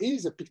Bayard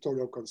is a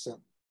pictorial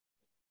concern.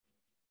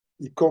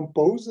 He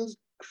composes,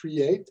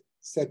 creates,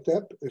 set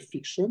up a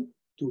fiction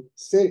to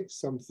say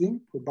something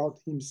about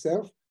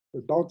himself,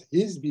 about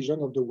his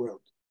vision of the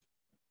world.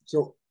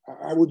 So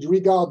I would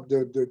regard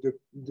the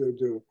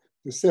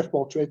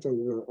self-portrait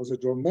of the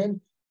drawn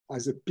man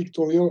as a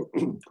pictorial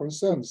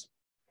concerns.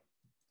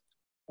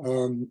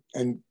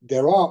 And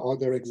there are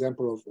other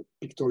examples of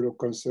pictorial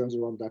concerns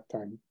around that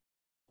time.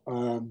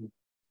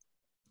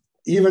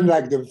 Even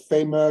like the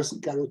famous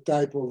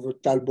calotype of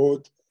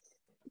Talbot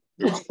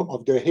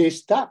of the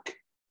haystack,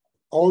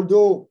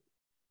 although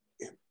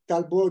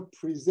Talbot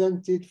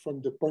presented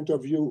from the point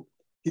of view,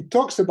 he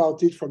talks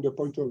about it from the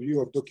point of view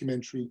of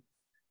documentary,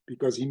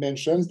 because he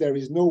mentions there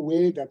is no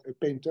way that a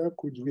painter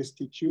could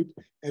restitute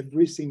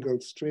every single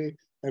strand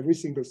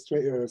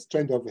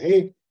of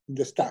hay in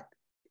the stack.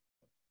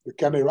 The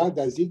camera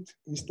does it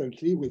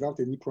instantly without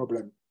any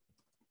problem.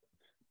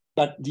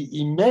 But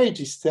the image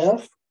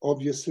itself,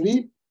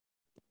 obviously,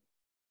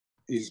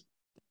 is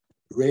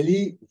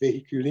really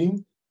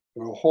vehiculing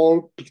a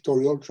whole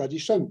pictorial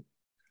tradition.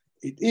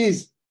 It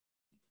is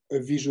a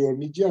visual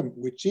medium,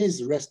 which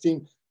is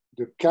resting.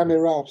 The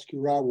camera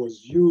obscura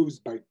was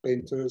used by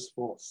painters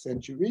for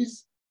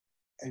centuries,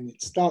 and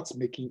it starts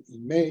making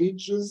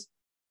images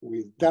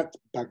with that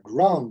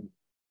background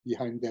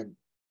behind them.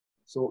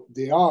 So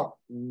they are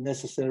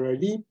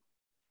necessarily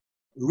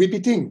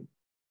repeating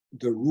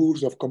the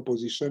rules of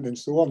composition and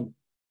so on.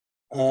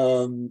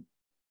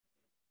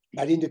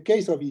 But in the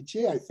case of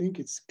Itier, I think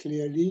it's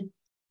clearly,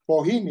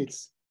 for him,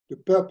 it's the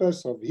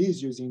purpose of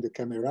his using the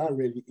camera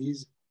really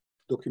is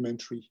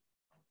documentary,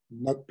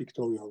 not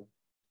pictorial.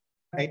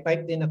 I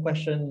typed in a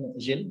question,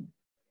 Gilles.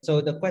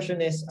 So the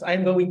question is,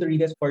 I'm going to read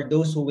this for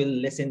those who will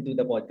listen to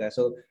the podcast.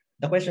 So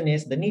the question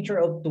is, the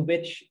nature to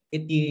which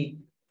Itier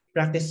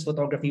practiced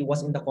photography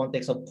was in the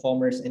context of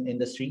commerce and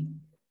industry.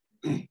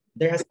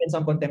 There has been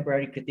some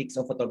contemporary critiques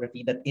of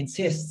photography that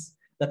insists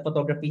that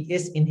photography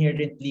is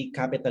inherently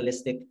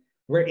capitalistic,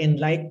 wherein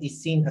light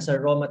is seen as a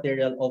raw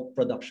material of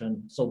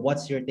production. So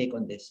what's your take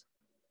on this?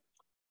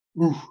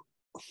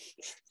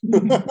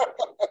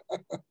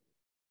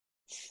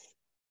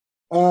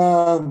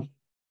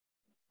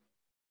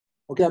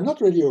 Okay, I'm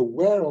not really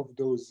aware of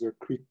those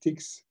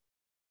critiques.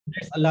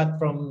 There's a lot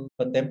from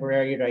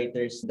contemporary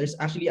writers. There's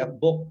actually a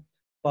book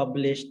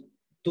published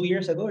 2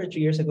 years ago or 3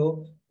 years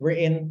ago,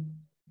 wherein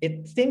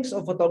it thinks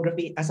of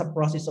photography as a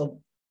process of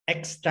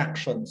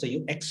extraction. So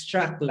you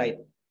extract light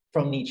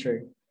from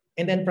nature.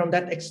 And then from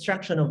that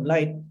extraction of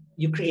light,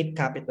 you create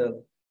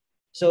capital.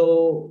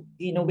 So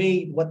in a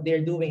way, what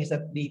they're doing is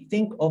that they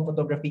think of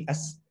photography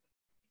as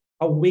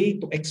a way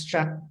to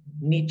extract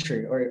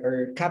nature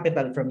or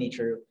capital from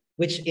nature,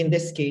 which in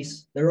this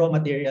case, the raw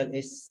material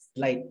is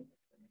light.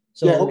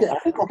 So yeah, okay, I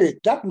think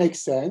that makes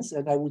sense,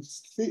 and I would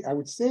say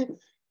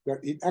that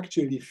it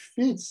actually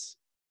fits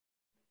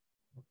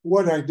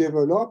what I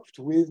developed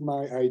with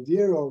my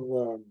idea of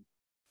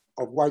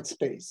white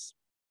space.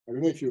 I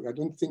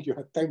don't think you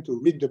had time to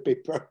read the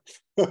paper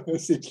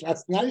since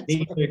last night.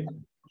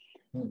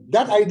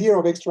 That idea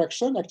of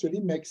extraction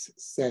actually makes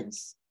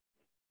sense.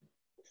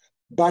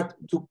 But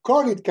to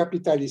call it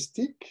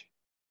capitalistic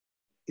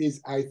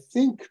is, I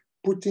think,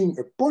 putting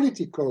a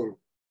political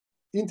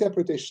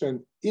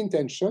interpretation,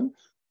 intention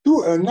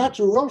to a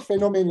natural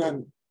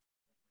phenomenon,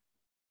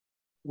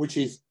 which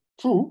is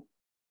true.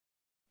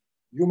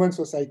 Human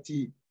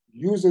society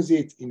uses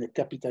it in a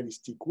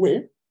capitalistic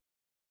way.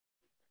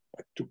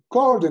 But to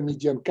call the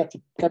medium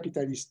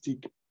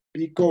capitalistic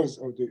because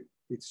of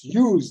its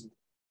used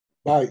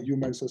by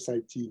human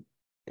society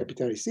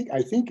capitalistic,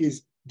 I think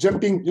is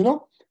jumping,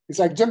 it's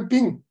like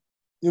jumping,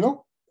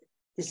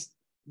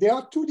 there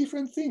are two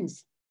different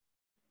things,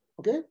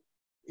 okay?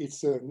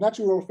 It's a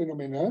natural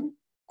phenomenon,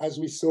 as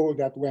we saw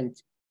that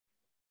went,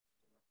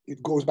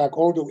 it goes back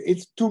all the way.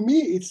 To me,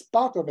 it's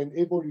part of an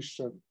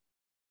evolution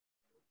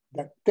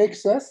that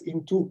takes us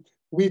into,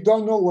 we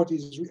don't know what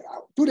is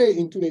today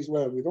in today's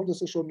world, with all the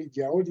social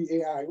media, all the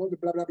AI, all the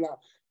blah, blah, blah,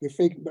 the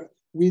fake,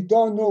 we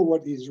don't know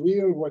what is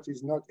real, what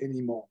is not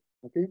anymore,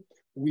 okay?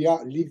 We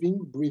are living,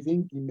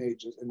 breathing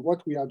images. And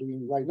what we are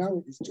doing right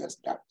now is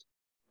just that.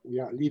 We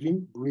are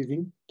living,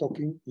 breathing,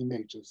 talking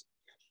images.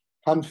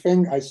 Han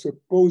Feng, I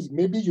suppose,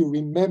 maybe you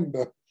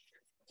remember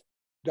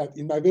that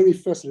in my very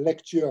first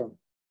lecture,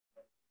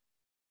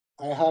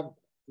 the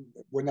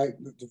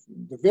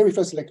very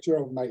first lecture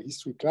of my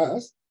history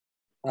class,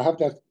 I have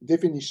that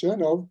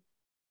definition of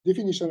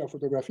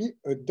photography: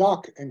 a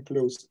dark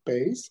enclosed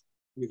space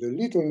with a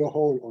little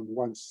hole on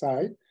one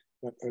side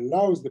that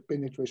allows the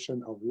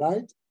penetration of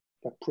light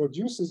that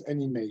produces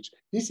an image.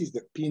 This is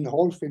the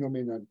pinhole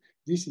phenomenon.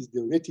 This is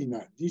the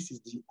retina. This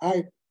is the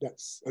eye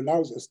that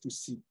allows us to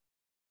see.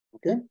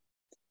 Okay?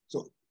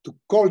 So to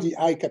call the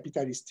eye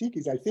capitalistic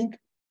is, I think,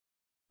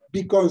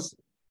 because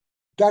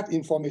that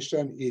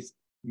information is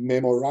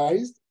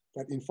memorized,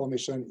 that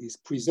information is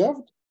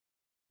preserved.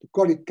 To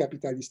call it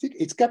capitalistic,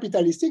 it's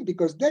capitalistic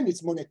because then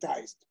it's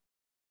monetized.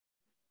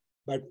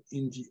 But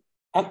in the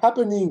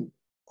happening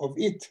of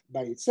it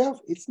by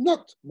itself, it's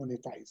not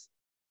monetized.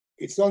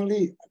 It's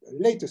only at a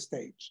later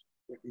stage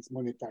that it's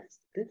monetized.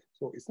 Okay,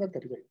 so it's not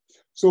capitalistic.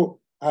 So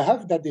I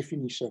have that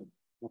definition.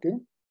 Okay,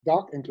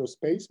 dark enclosed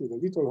space with a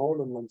little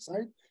hole on one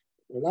side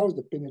allows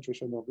the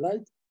penetration of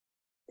light,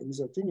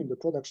 resulting in the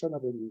production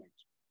of an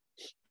image.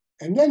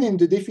 And then in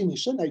the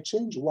definition, I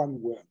change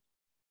one word.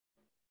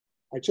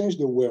 I change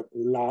the word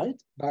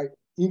light by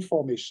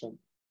information.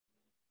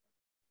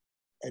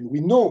 And we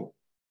know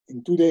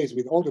in today's,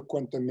 with all the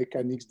quantum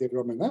mechanics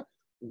development,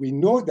 we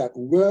know that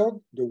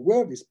the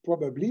world is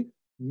probably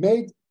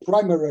made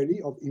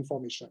primarily of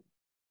information.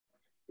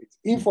 It's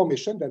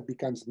information that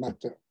becomes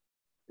matter.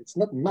 It's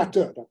not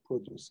matter that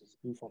produces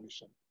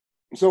information.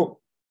 So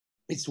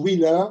it's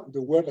Wheeler,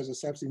 the world as a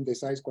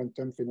self-synthesized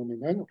quantum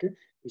phenomenon, okay?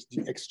 It's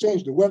the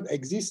exchange. The world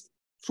exists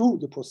through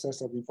the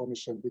process of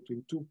information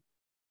between two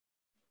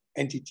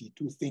entities,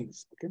 two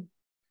things, okay?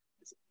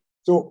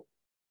 So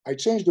I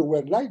change the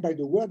word light by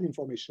the word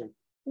information.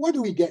 What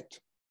do we get?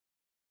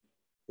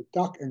 A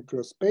dark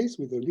enclosed space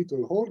with a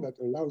little hole that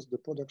allows the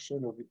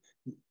production of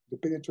the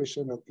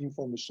penetration of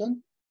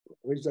information,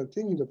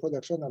 resulting in the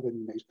production of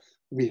an image.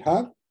 We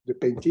have the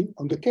painting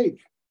on the cave.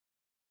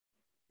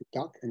 A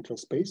dark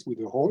enclosed space with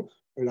a hole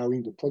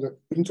allowing the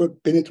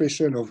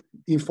penetration of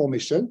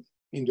information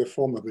in the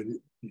form of a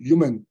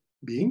human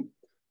being,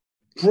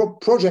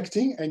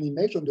 projecting an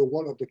image on the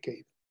wall of the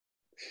cave.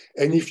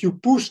 And if you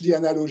push the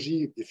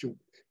analogy,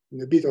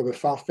 in a bit of a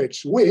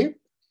far-fetched way,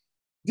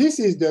 this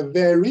is the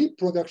very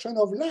production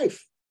of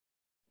life.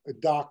 A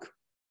dark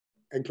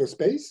enclosed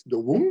space, the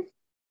womb,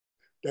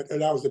 that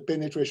allows the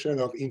penetration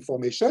of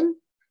information,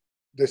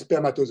 the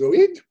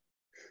spermatozoid,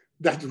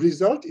 that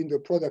result in the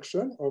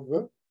production of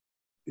a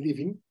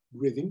living,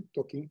 breathing,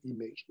 talking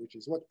image, which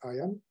is what I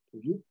am to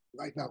you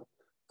right now.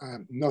 I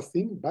am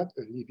nothing but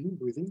a living,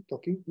 breathing,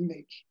 talking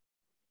image.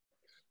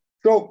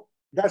 So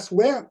that's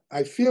where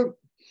I feel,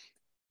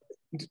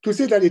 to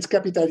say that it's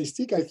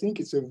capitalistic, I think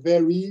it's a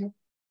very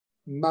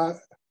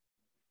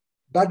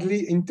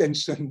badly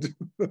intentioned.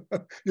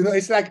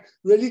 It's like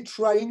really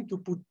trying to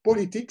put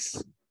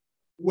politics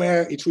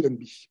where it shouldn't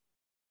be.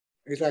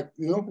 It's like,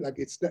 like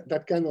it's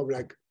that kind of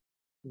like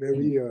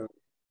very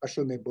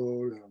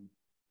fashionable.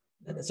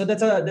 So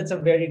that's a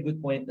very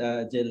good point,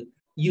 Jill.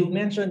 You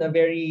mentioned a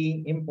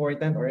very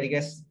important, or I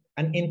guess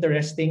an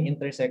interesting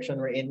intersection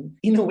wherein,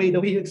 in a way, the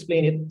way you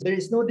explain it, there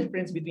is no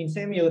difference between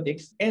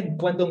semiotics and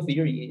quantum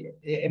theory.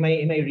 Am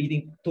I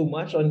reading too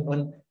much on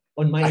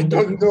my? I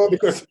don't know,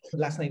 because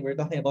last night we were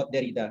talking about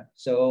Derrida.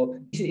 So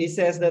he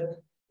says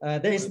that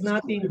there is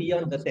nothing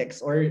beyond the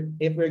text, or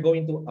if we're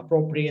going to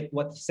appropriate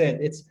what he said,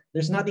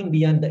 there's nothing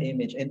beyond the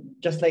image. And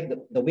just like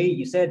the way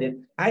you said it,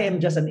 I am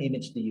just an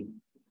image to you.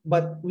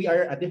 But we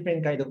are a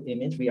different kind of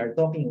image. We're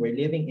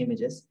living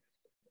images.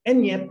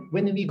 And yet,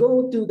 when we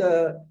go to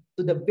the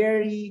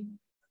very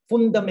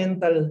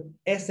fundamental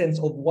essence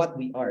of what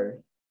we are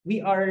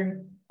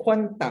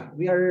quanta.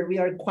 We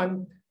are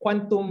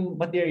quantum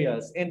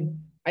materials. And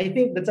I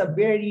think that's a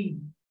very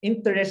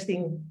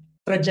interesting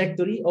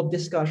trajectory of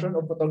discussion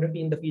of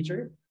photography in the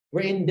future,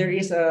 wherein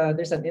there's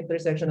an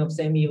intersection of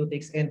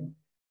semiotics and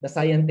the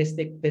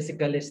scientific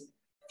physicalist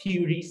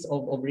theories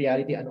of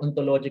reality, an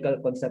ontological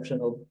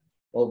conception of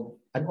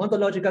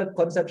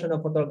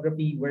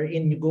photography,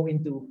 wherein you go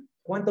into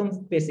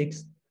quantum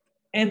physics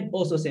and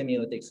also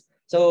semiotics.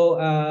 So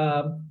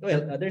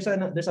there's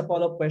a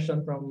follow-up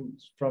question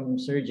from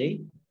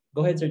Sergey.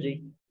 Go ahead,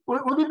 Sergey.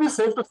 Would it be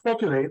safe to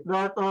speculate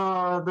that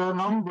the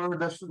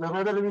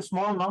relatively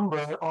small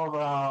number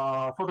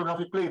of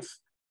photographic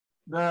plates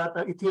that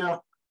Itier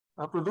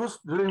produced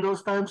during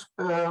those times,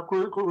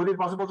 would it be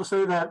possible to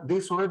say that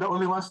these were the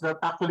only ones that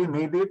actually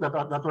made it,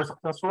 that were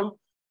successful?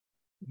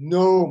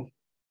 No.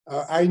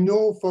 I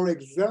know, for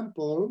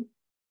example,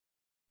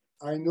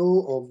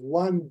 of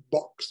one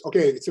box.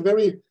 Okay,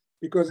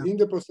 because in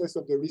the process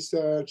of the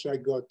research, I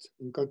got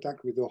in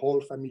contact with the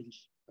whole family.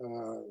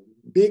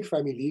 Big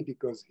family,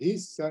 because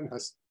his son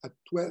had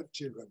 12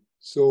 children.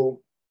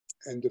 So,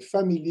 and the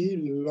family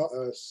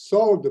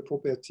sold the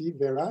property,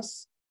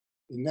 Veras,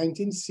 in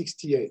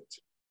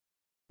 1968.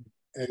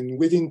 And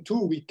within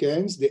 2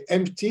 weekends, they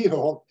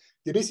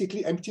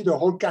basically emptied the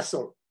whole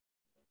castle.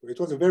 It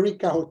was a very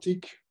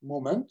chaotic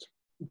moment.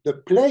 The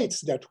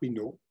plates that we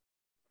know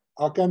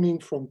are coming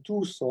from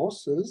two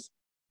sources.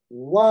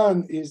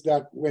 One is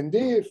that when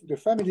the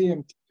family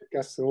emptied the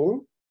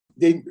castle,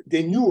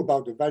 they knew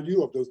about the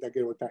value of those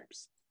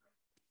daguerreotypes.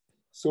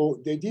 So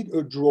they did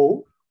a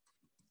draw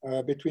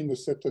between a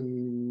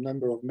certain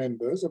number of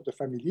members of the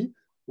family,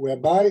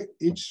 whereby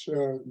each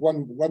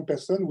one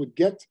person would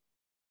get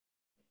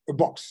a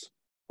box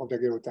of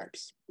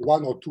daguerreotypes,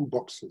 one or two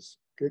boxes.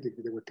 Okay,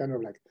 they were kind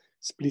of like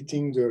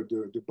splitting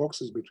the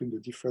boxes between the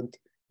different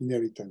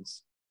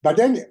inheritance. But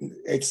then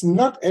it's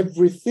not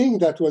everything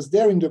that was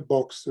there in the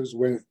boxes.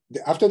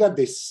 After that,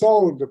 they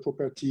sold the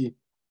property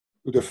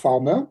to the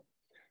farmer,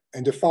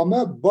 and the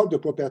farmer bought the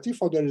property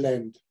for the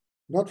land,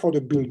 not for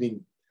the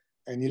building.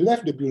 And he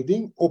left the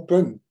building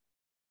open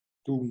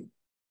to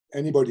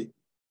anybody.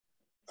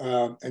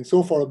 And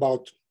so for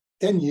about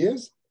 10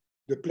 years,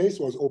 the place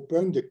was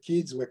open. The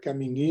kids were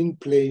coming in,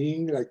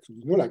 playing, like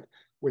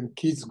when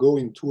kids go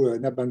into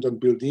an abandoned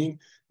building,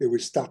 they will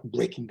start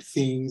breaking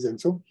things and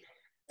so.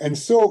 And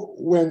so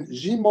when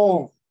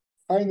Gimont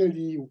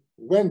finally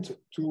went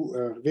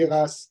to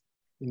Veras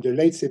in the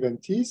late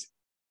 70s,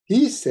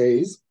 he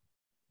says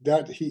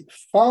that he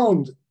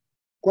found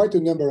quite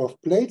a number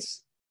of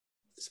plates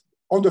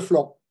on the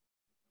floor.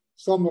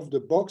 Some of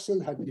the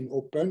boxes had been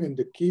opened and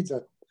the kids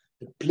had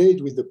played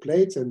with the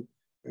plates and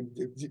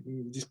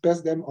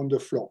dispersed them on the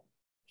floor.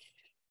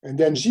 And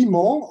then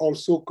Gimont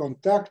also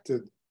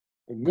contacted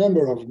a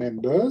number of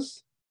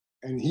members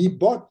and he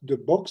bought the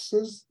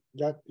boxes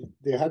that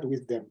they had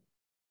with them.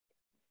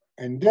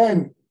 And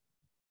then,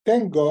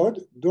 thank God,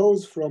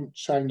 those from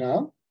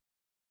China,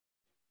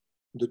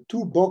 the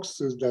two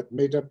boxes that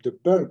made up the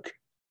bulk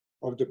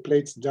of the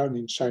plates down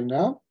in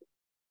China,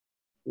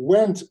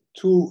 went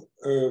to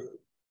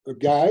a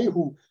guy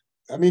who,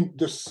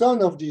 the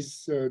son of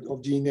this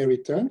of the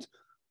inheritant,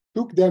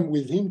 took them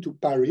with him to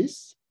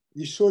Paris.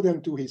 He showed them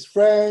to his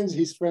friends.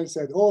 His friends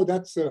said, "Oh,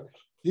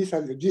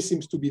 this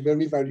seems to be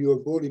very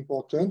valuable,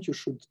 important. You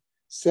should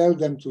sell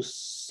them to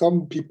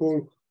some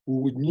people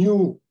who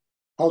knew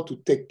how to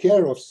take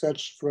care of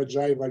such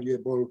fragile,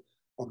 valuable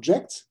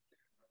objects."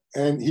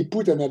 And he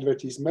put an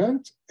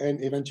advertisement,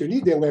 and eventually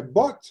they were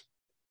bought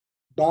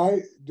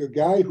by the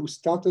guy who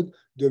started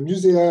the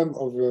museum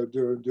of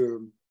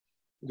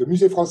the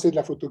Musée Français de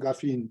la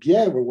Photographie in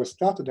Bièvre was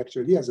started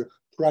actually as a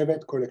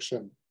private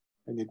collection,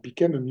 and it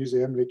became a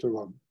museum later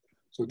on.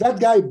 So that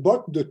guy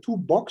bought the two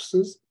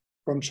boxes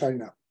from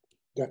China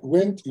that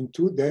went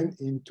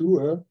into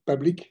a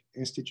public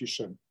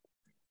institution.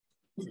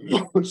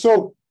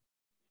 So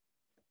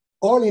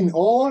all in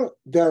all,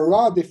 there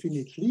are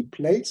definitely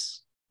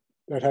plates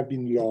that have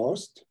been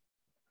lost,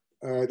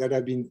 that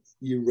have been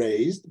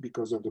erased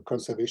because of the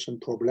conservation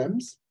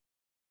problems.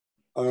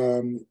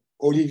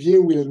 Olivier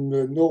will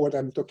know what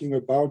I'm talking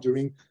about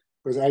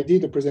because I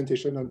did a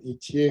presentation on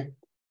Itier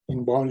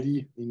in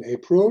Branly in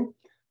April.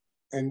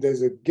 And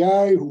there's a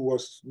guy who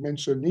was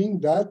mentioning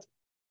that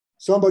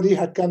somebody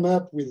had come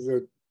up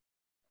with,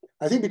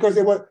 I think because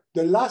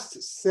the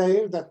last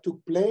sale that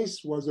took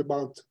place was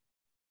about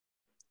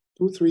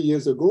 2-3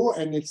 years ago,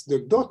 and it's the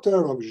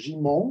daughter of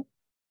Gimont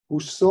who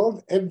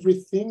sold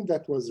everything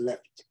that was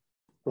left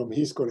from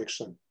his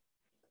collection.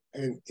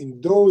 And in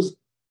those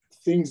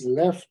things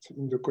left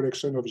in the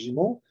collection of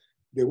Gimont,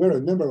 there were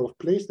a number of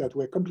plates that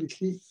were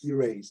completely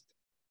erased.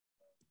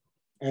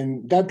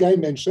 And that guy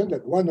mentioned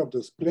that one of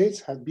those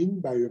plates had been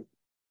by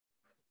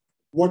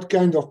what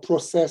kind of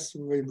process,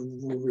 we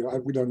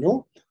don't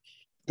know.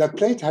 That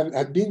plate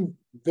had been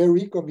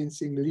very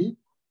convincingly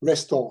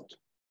restored.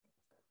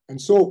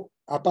 And so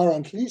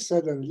apparently,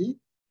 suddenly,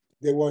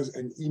 there was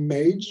an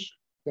image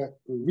that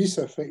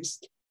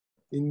resurfaced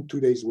in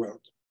today's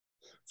world.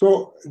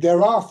 So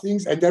there are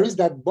things, and there is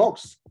that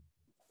box.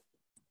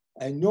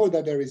 I know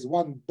that there is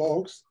one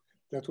box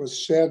that was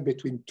shared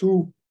between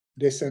two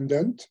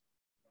descendants.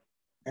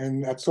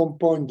 And at some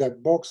point,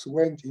 that box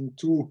went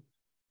into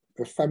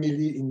a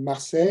family in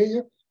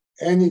Marseille,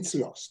 and it's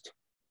lost.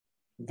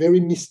 Very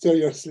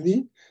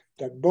mysteriously,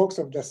 that box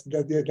of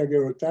the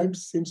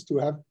daguerreotypes seems to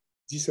have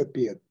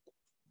disappeared.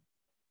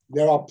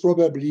 There are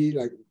probably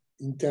like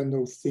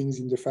internal things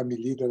in the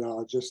family that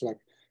are just like,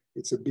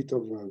 it's a bit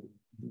of a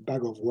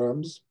bag of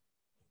worms.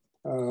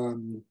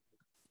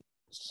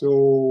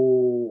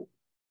 So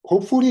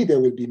hopefully there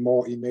will be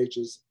more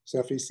images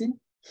surfacing.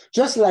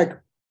 Just like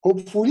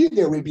hopefully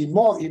there will be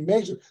more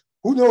images.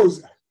 Who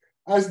knows?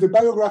 As the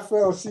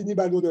biographer of Sidney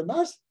Bado de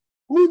Mas,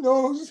 who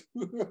knows?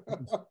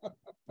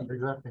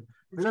 Exactly.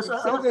 Because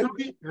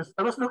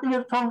I was looking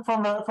at from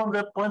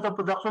the point of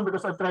production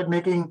because I've tried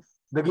making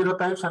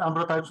daguerreotypes and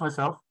ambrotypes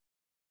myself.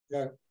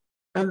 Yeah.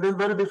 And then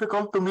very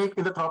difficult to make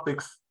in the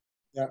tropics.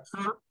 Yeah.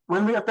 So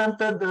when we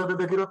attempted the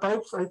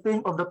daguerreotypes, I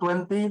think of the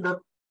 20 that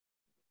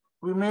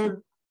we made,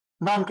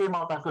 none came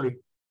out actually.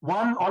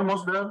 One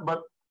almost there,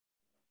 but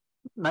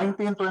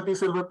 19, 20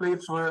 silver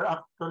plates were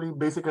actually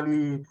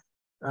basically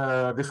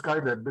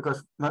discarded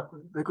because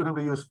they couldn't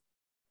be used.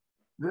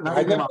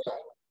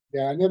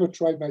 I never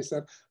tried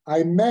myself.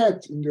 I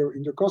met in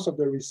the course of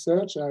the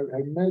research.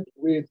 I met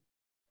with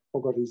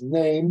forgot his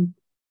name,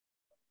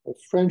 a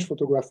French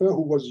photographer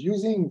who was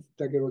using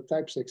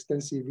daguerreotypes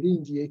extensively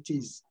in the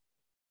 80s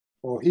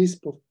for his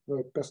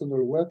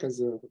personal work as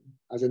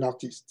an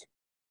artist.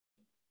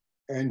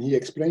 And he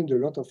explained a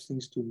lot of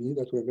things to me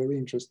that were very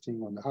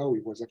interesting on how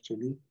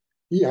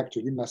he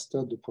actually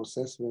mastered the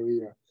process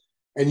very,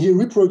 and he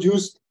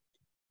reproduced,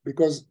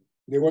 because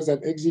there was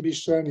that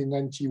exhibition in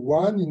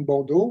 91 in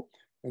Bordeaux,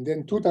 and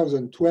then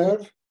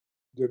 2012,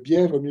 the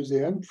Bièvre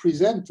Museum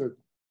presented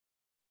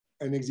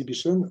an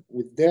exhibition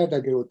with their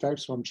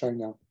daguerreotypes from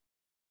China.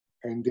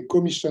 And they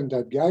commissioned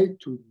that guy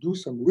to do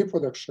some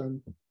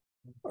reproduction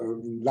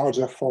in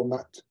larger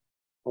format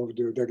of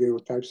the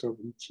daguerreotypes of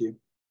Itier.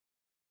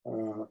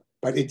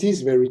 But it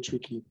is very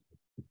tricky.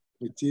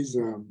 It is.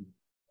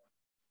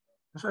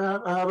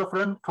 I have a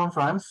friend from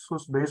France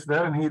who's based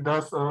there, and he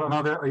does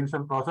another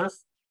ancient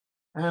process.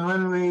 And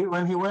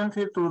when he went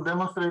here to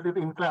demonstrate it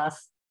in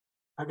class,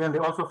 again they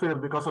also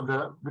failed because of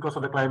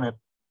the climate,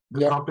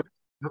 the tropics.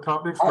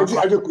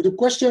 The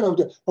question of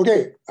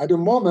at the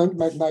moment,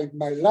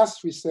 my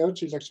last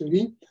research is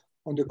actually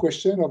on the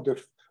question of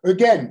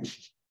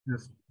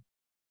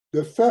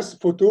the first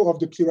photo of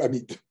the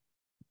pyramid.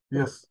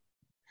 Yes.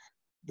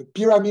 The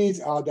pyramids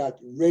are that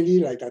really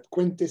like that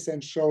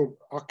quintessential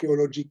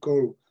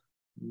archaeological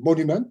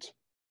monument,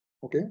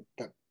 okay?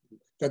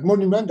 That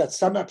monument that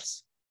sums up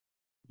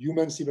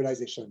human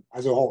civilization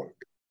as a whole,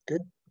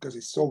 okay? Because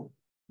it's so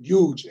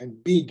huge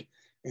and big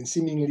and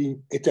seemingly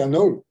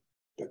eternal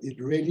that it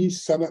really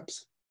sums up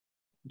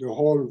the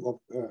whole of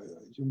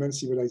human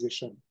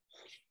civilization.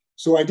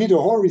 So I did a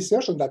whole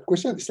research on that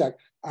question. It's like,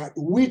 at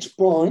which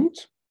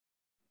point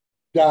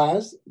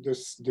does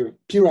the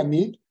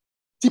pyramid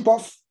tip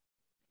off?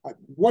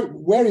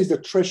 Where is the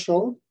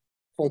threshold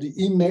for the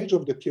image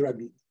of the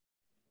pyramid?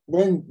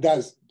 When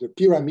does the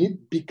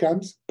pyramid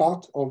becomes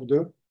part of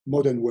the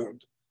modern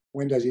world?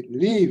 When does it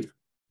leave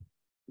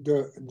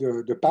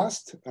the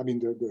past, I mean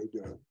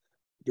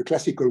the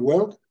classical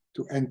world,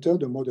 to enter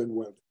the modern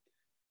world?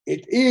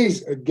 It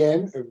is,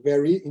 again, a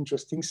very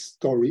interesting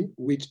story,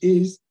 which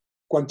is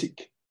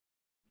quantic.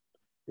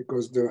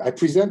 Because I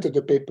presented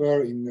the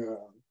paper in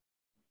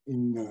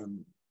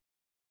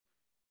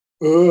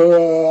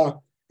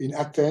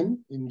Athens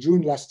in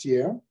June last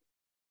year.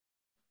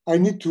 I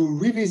need to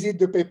revisit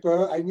the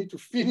paper. I need to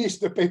finish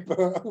the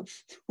paper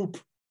to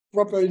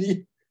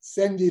properly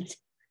send it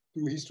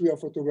to History of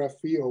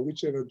Photography or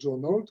whichever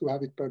journal to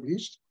have it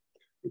published.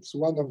 It's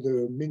one of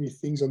the many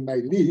things on my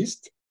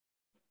list,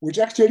 which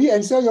actually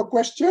answer your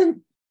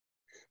question,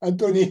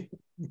 Anthony.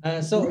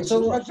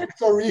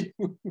 Trajectory.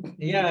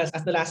 Yeah,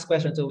 as the last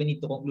question, so we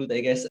need to conclude,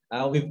 I guess.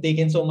 We've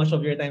taken so much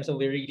of your time, so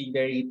we're really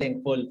very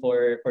thankful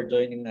for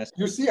joining us.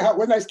 You see how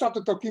when I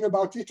started talking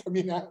about it, I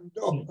mean,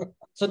 no.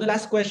 So the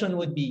last question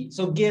would be,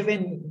 so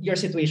given your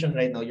situation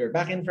right now, you're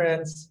back in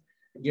France,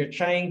 you're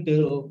trying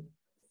to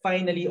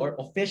finally or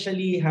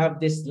officially have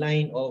this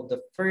line of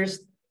the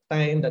first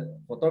time that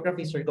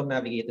photography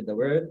circumnavigated the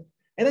world.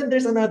 And then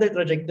there's another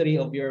trajectory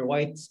of your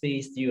white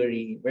space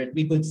theory where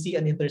we could see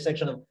an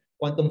intersection of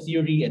quantum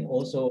theory and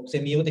also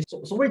semiotics.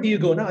 So where do you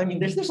go now? I mean,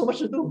 there's so much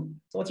to do.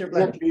 So what's your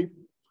plan? Exactly.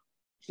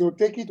 So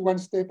take it one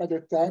step at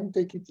a time,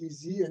 take it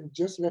easy, and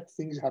just let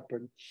things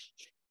happen.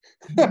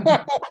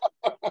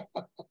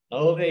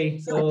 Okay,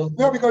 so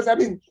no, because I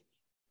mean,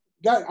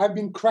 I've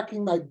been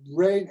cracking my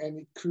brain, and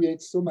it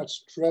creates so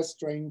much stress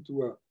trying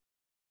to,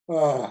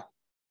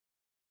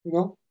 you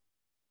know.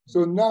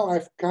 So now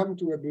I've come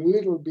to a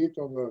little bit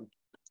of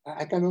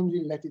I can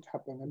only let it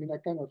happen. I mean, I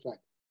cannot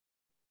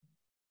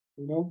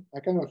you know, I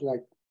cannot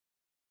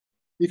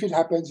if it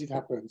happens, it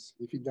happens.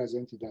 If it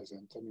doesn't, it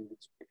doesn't. I mean,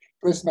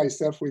 express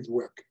myself with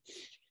work.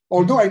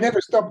 Although I never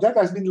stopped, that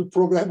has been the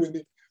problem with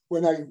me.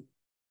 When I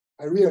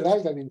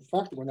realized that, in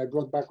fact, when I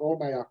brought back all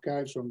my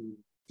archives from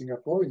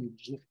Singapore in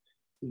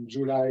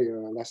July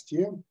last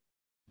year,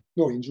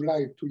 no, in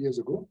July 2 years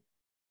ago,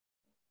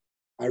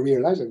 I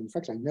realized that, in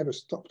fact, I never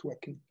stopped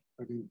working.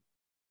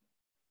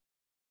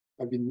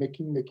 I've been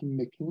making,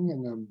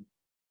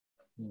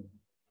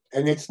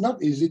 and it's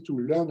not easy to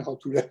learn how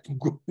to let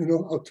go, you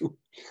know, how to,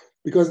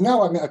 because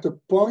now I'm at a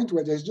point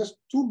where there's just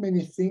too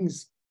many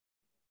things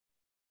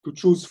to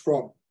choose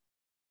from.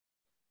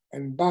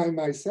 And by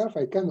myself,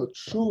 I cannot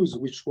choose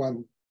which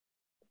one.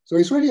 So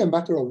it's really a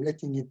matter of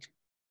letting it,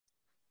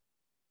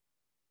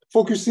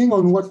 focusing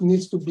on what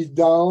needs to be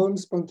done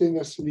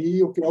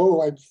spontaneously. Okay,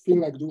 oh, I feel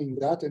like doing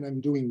that, and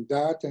I'm doing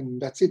that,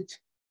 and that's it.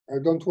 I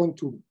don't want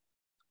to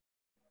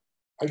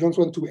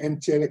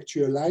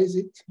intellectualize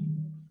it,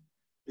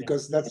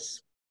 because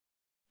that's,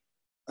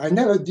 I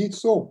never did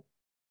so.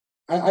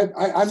 I'm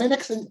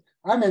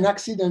an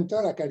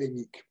accidental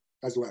academic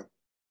as well.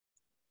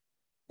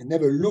 I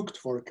never looked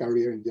for a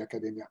career in the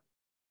academia.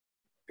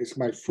 It's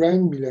my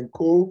friend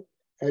Milenko,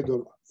 head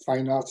of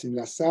fine arts in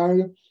La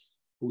Salle,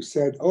 who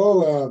said,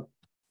 oh,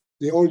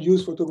 they all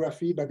use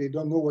photography, but they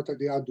don't know what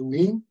they are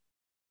doing.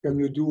 Can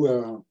you do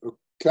a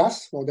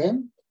class for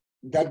them?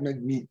 That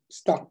made me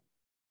start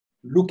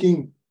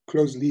looking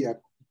closely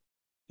at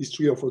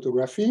history of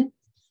photography.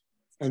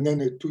 And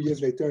then 2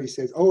 years later, he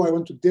says, oh, I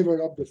want to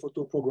develop the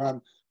photo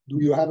program. Do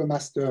you have a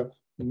master?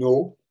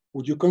 No.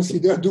 Would you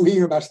consider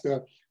doing a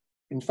master?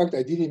 In fact,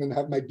 I didn't even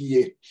have my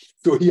BA.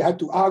 So he had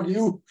to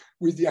argue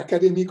with the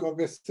academic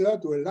officer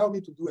to allow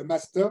me to do a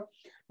master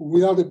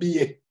without a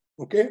BA,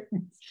 okay?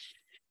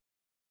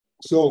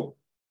 So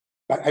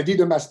I did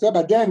a master,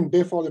 but then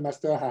before the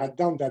master, I had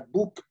done that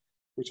book,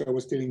 which I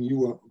was telling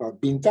you about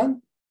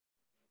Bintan,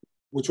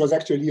 which was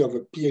actually of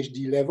a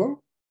PhD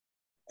level,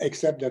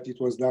 except that it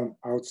was done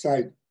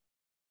outside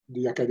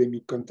the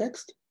academic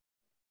context.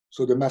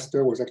 So the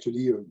master was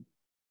actually,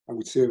 I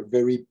would say,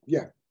 very,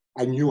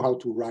 I knew how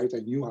to write, I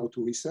knew how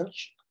to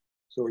research.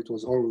 So it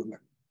was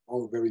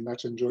all very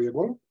much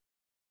enjoyable.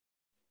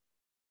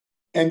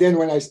 And then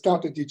when I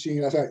started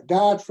teaching,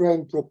 that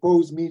friend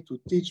proposed me to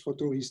teach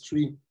photo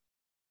history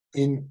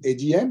in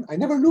ADM. I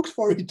never looked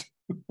for it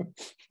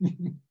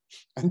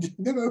and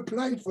never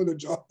applied for the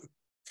job.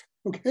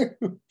 Okay,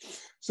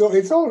 so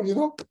it's all,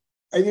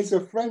 and it's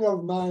a friend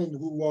of mine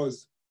who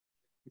was,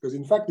 because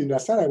in fact in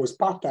LaSalle I was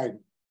part-time.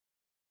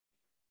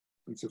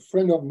 It's a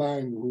friend of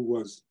mine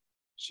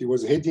she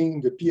was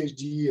heading the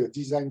PhD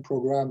design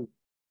program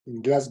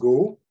in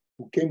Glasgow,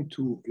 who came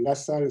to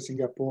LaSalle,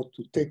 Singapore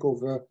to take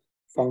over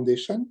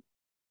foundation.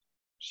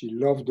 She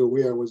loved the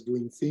way I was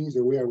doing things,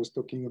 the way I was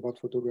talking about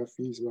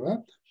photography,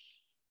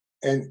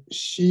 and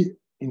she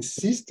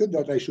insisted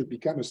that I should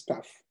become a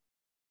staff.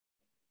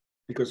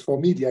 Because for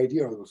me, the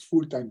idea of a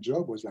full-time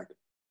job was like,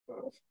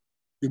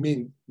 you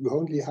mean you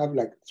only have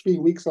like 3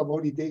 weeks of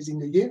holidays in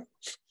the year?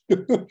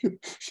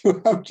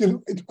 You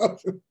have,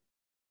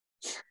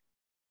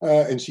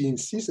 and she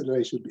insisted that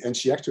I should be, and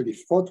she actually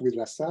fought with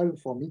LaSalle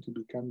for me to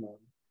become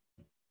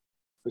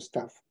a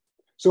staff.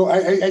 So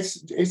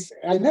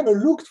I never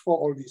looked for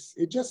all this.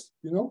 It just,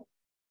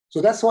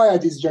 so that's why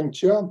at this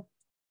juncture,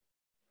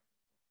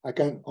 I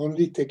can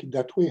only take it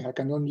that way. I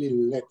can only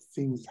let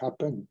things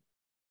happen.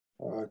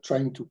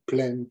 Trying to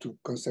plan, to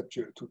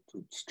conceptual,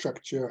 to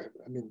structure.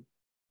 I mean,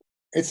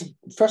 it's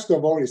first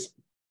of all is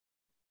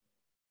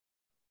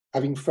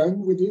having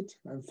fun with it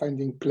and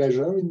finding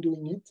pleasure in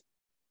doing it.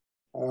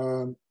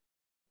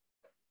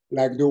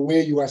 Like the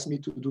way you asked me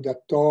to do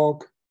that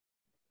talk,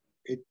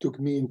 it took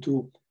me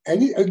into,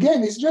 and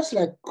again, it's just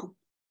like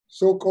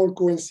so-called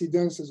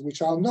coincidences,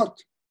 which are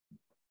not.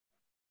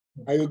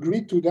 I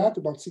agreed to that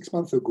about 6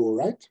 months ago,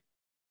 right?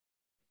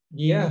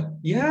 Yeah,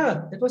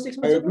 it was 6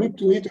 months ago. I agreed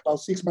to it about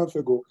 6 months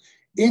ago.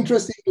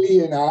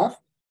 Interestingly enough,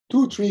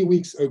 2-3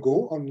 weeks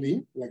ago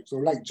only, like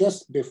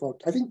just before,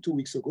 I think 2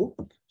 weeks ago,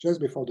 just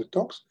before the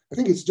talks, I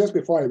think it's just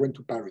before I went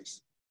to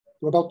Paris.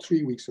 So about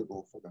 3 weeks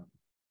ago for them.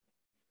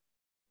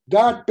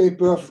 That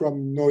paper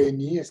from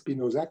Noémie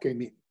Espinosa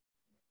came in.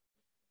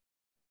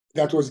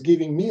 That was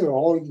giving me a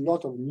whole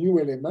lot of new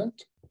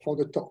element for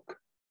the talk.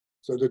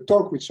 So the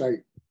talk which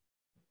I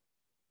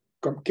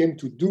came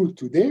to do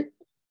today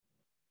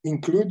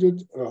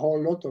included a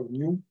whole lot of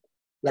new,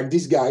 like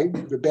this guy,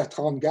 the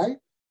Bertrand guy,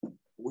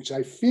 which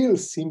I feel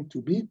seemed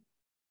to be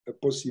a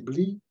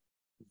possibly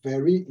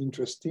very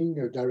interesting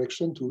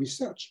direction to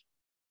research.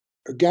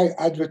 A guy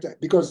advertised,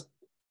 because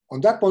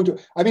on that point,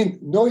 I mean,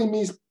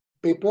 Noémie's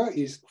paper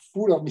is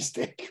full of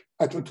mistake.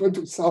 I don't want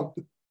to sound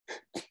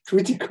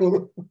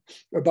critical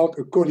about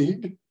a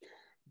colleague,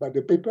 but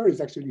the paper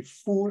is actually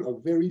full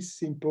of very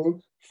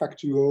simple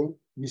factual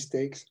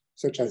mistakes,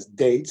 such as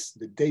dates,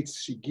 the dates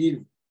she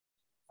gives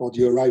for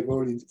the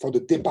arrival, for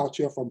the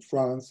departure from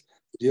France,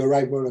 the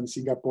arrival in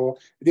Singapore.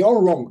 They're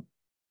all wrong.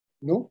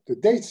 No, the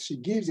dates she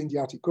gives in the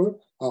article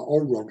are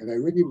all wrong. And I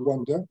really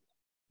wonder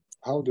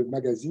how the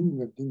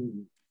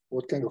magazine,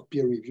 what kind of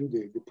peer review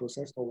they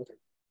processed or whatever.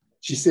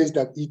 She says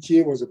that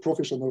Itier was a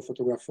professional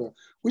photographer,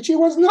 which he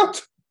was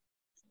not.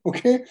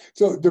 Okay,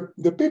 so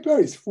the paper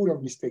is full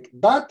of mistakes,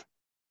 but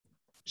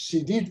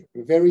she did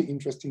very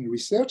interesting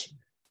research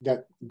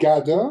that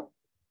gather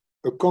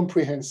a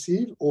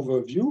comprehensive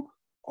overview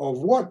of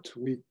what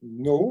we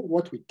know,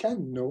 what we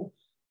can know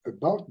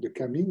about the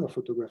coming of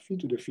photography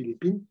to the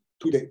Philippines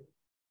today.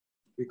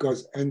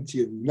 Because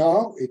until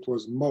now, it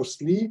was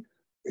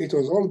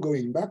all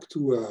going back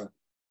to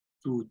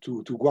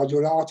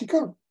Guardiola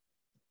article.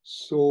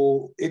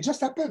 So it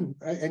just happened,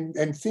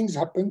 and things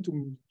happened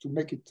to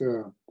make it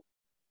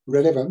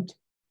relevant.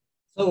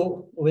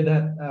 So with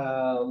that,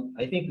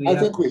 I think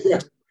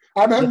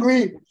I'm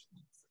hungry.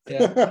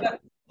 Yeah.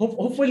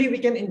 Hopefully we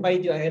can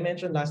invite you. I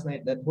mentioned last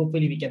night that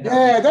hopefully we can have.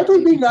 Yeah, that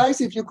would be nice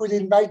if you could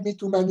invite me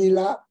to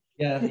Manila.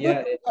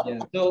 Yeah.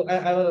 So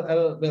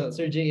well,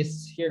 Sergey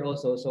is here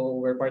also, so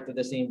we're part of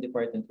the same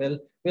department. Well,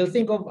 we'll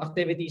think of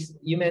activities.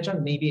 You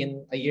mentioned maybe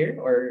in a year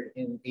or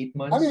in 8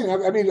 months.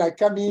 I mean, like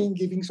coming,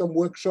 giving some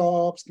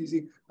workshops.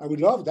 I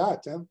would love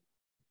that. Huh?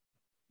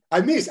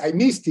 I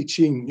miss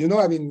teaching.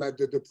 I mean,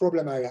 the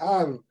problem I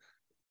have,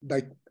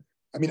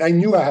 I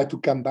knew I had to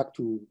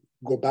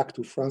go back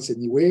to France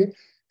anyway,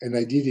 and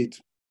I did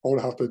it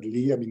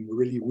wholeheartedly. I mean,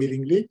 really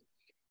willingly.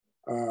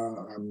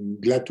 I'm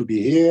glad to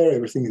be here.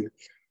 Everything.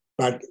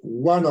 But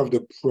one of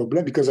the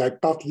problems, because I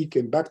partly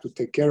came back to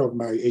take care of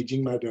my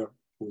aging mother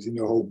who was in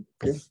a home.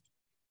 Okay.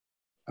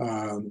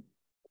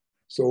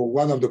 So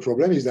one of the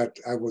problems is that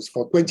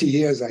for 20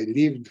 years, I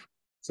lived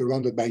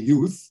surrounded by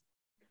youth.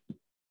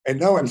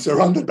 And now I'm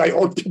surrounded by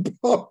old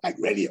people, like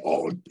really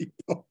old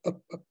people.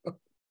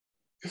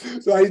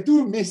 So I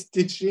do miss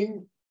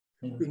teaching,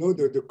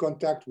 the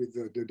contact with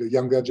the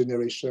younger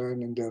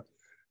generation. And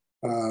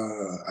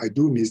I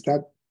do miss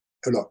that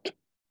a lot.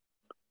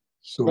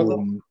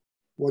 So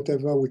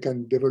whatever we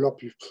can develop,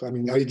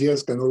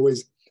 ideas can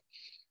always,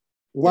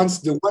 once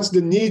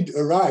the need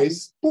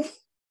arises, poof.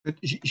 But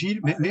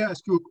Gilles, may I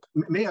ask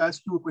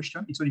you a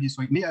question? It's only this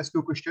way. May I ask you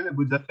a question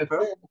about that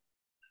paper? Yeah.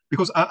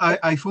 Because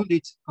I found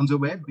it on the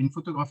web in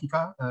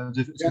Photographica,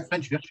 the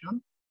French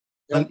version,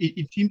 and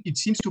it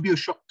seems to be a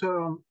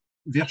short-term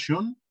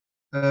version.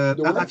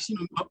 I've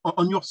seen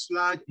on your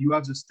slide you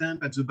have the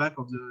stamp at the back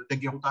of the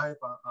daguerreotype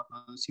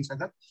and things like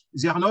that.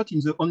 They are not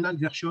in the online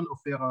version of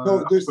their.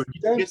 No,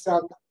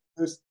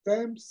 the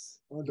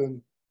stamps. Hold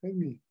on, let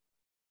me.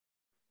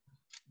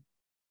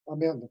 Ah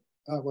merde.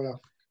 Ah voilà.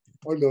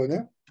 Hold on,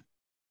 eh?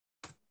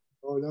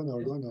 Hold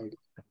on.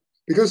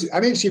 Because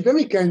she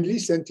very kindly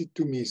sent it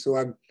to me, so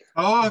I'm.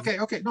 Oh,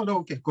 okay. No,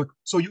 okay, good.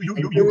 So you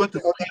got.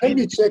 Let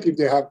me check if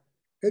they have.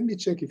 Let me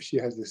check if she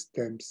has the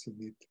stamps in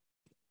it.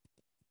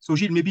 So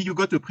Gilles, maybe you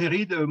got a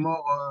pre-read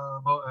more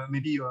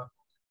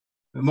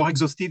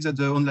exhaustive than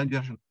the online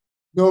version.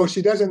 No,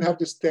 she doesn't have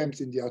the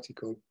stamps in the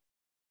article.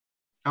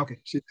 Okay.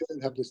 She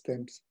doesn't have the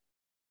stamps.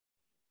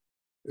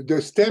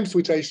 The stamps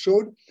which I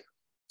showed,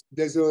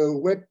 there's a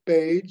web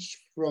page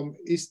from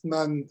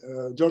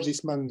George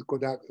Eastman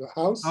Kodak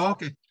House. Oh,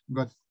 okay,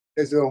 good.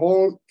 There's a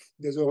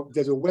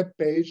web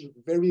page,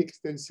 very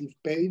extensive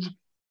page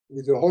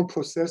with the whole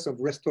process of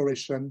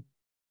restoration.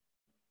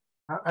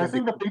 I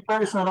think the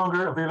paper is no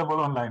longer available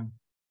online.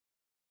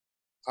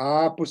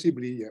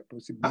 Possibly, yeah,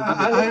 possibly.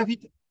 I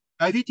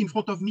have it in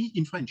front of me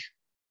in French.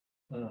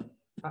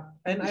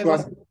 And I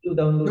was to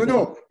download.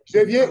 No.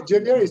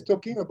 Javier is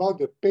talking about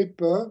the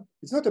paper.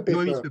 It's not a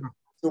paper. No,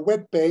 it's a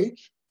web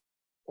page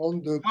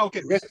on the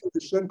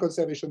restoration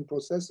conservation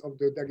process of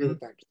the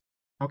daguerreotypes.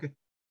 Okay.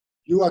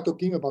 You are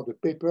talking about the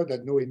paper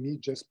that Noémie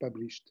just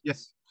published.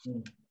 Yes.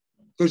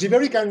 So she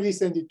very kindly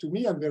sent it to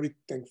me. I'm very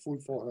thankful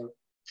for her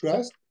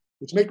trust,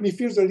 which makes me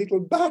feel a little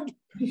bad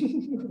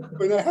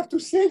when I have to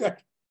say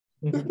that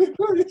the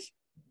paper is.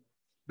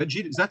 But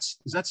Gilles, that's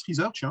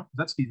research. Huh?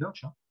 That's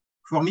research. Huh?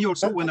 For me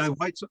also, when I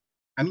write,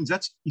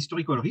 that's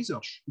historical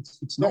research.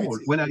 It's normal.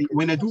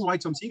 When I do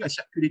write something, I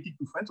circulate it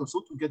to friends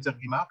also to get their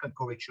remark and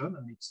correction,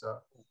 and it's.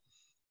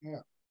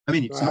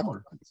 It's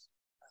normal.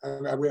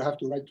 I will have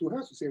to write to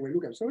her to say, well,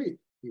 look, I'm sorry.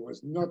 He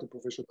was not a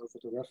professional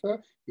photographer.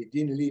 He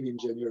didn't leave in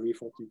January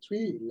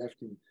 43. He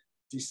left in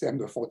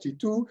December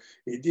 42.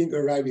 He didn't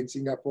arrive in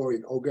Singapore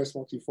in August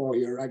 44.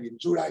 He arrived in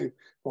July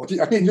 40.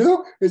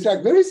 It's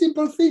like very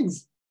simple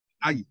things.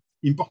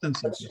 Important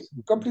things.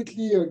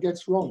 Completely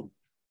gets wrong.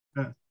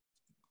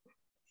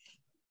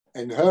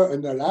 And her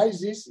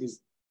analysis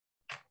is,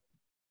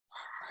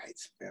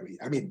 it's very,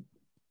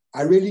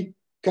 I really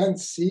can't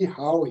see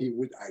how he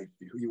would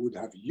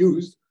have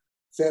used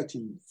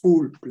 13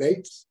 full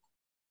plates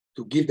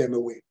to give them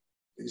away.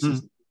 This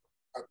is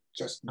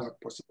just not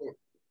possible.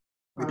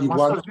 Maybe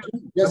one.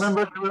 Yes.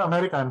 Remember, they were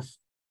Americans.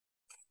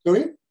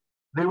 Sorry?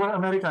 They were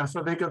Americans,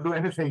 so they could do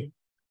anything.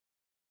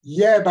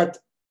 Yeah, but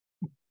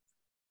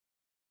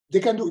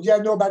they can do. Yeah,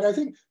 no, but I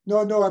think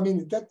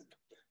that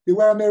they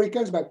were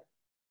Americans, but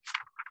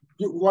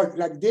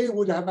they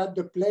would have had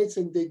the plates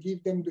and they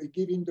give him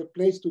the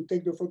plates to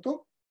take the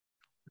photo.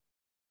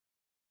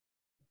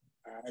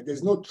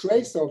 There's no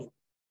trace of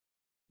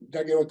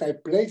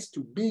daguerreotype plates to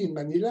be in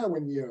Manila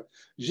when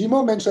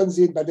Gilles mentions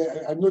it, but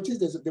I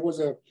noticed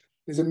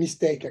there's a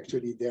mistake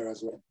actually there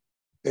as well.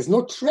 There's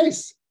no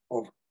trace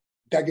of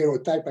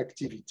daguerreotype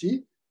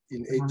activity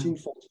in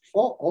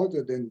 1844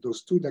 other than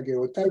those two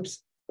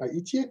daguerreotypes by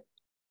Itier.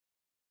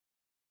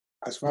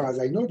 As far as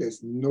I know,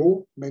 there's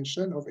no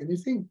mention of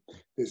anything.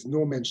 There's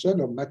no mention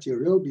of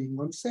material being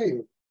on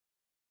sale.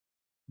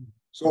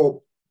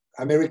 So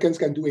Americans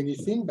can do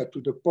anything, but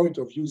to the point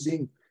of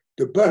using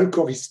the bulk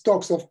of his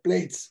stocks of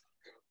plates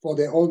for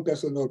their own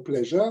personal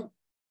pleasure.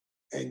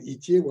 And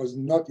Itier was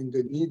not in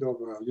the need of,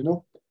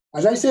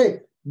 as I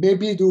say,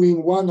 maybe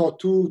doing one or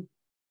two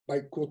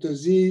by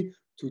courtesy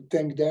to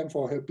thank them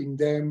for helping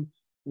them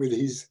with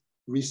his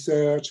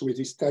research, with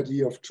his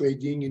study of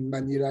trading in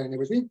Manila and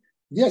everything.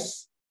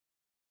 Yes,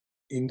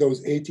 in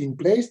those 18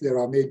 plates, there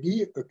are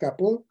maybe a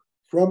couple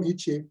from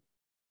Itier,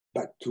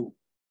 but to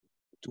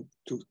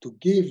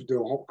give the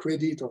whole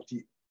credit of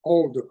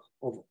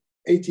of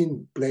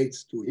 18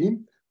 plates to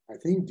him, I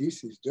think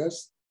this is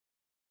just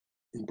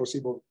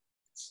impossible.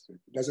 It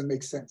doesn't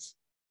make sense.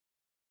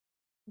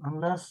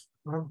 Unless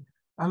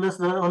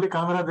the only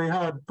camera they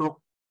had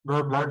took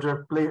the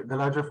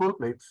larger full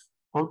plates.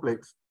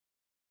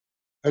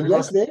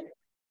 Unless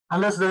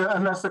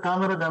the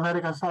camera the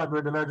Americans had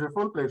were the larger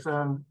full plates,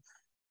 and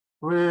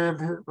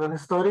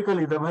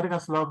historically the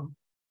Americans loved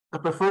the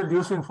preferred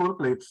using full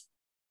plates.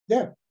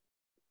 Yeah.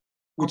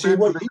 Which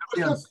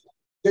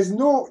there's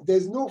no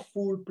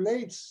full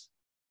plates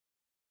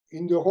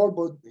in the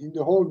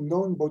whole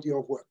known body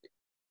of work.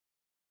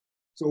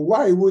 So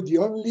why would the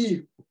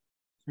only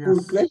full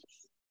Yes. plate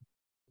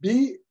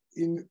be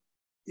in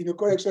a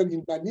collection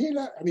in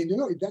Manila? I mean,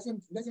 it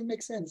doesn't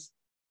make sense.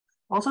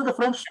 Also, the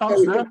French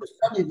stamps there.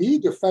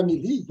 The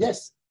family,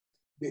 yes.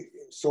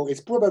 So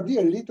it's probably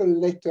a little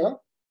later.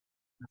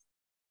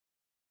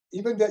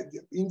 Even that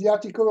in the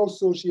article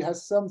also, she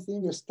has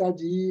a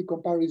study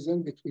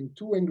comparison between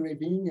two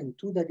engraving and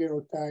two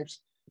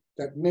daguerreotypes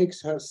that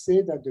makes her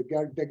say that the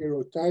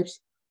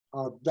daguerreotypes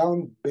are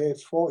done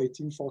before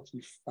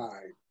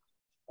 1845.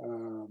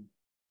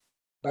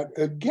 But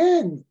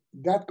again,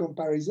 that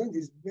comparison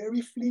is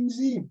very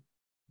flimsy.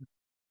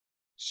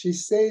 She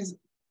says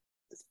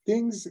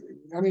things,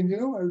 I mean,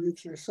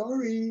 it's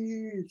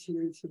sorry,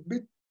 it's a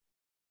bit,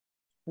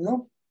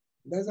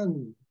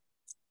 doesn't.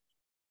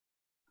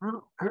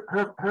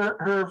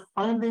 Her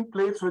finding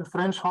plates with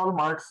French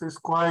hallmarks is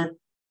quite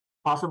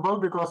possible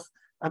because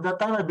at that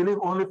time, I believe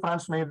only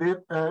France made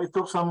it. It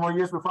took some more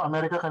years before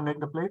America can make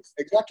the plates.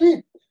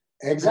 Exactly.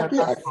 I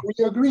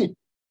fully agree.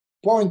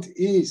 Point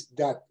is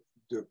that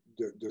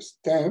the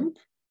stamp,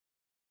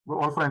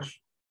 we're all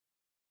French.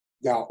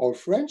 They are all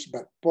French,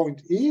 but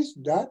point is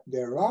that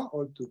there are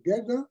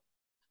altogether,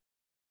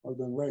 hold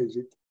on, where is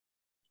it?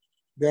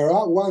 There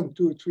are 1,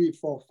 2, 3,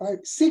 4, 5,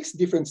 6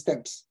 different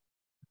stamps.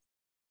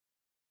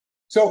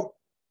 So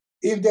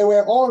if they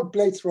were all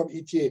plates from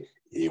Itier,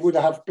 he would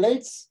have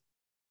plates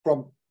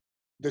from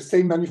the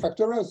same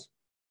manufacturers.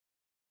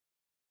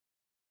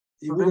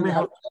 He wouldn't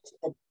have plates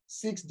from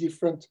 6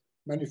 different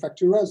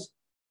manufacturers.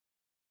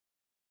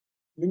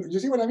 You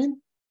see what I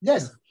mean?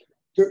 Yes,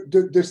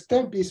 the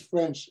stamp is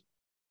French.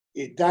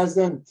 It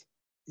doesn't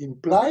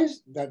imply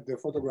that the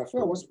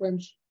photographer was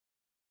French.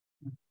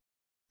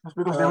 That's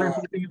because they were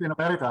importing it in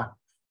America.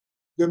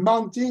 The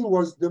mounting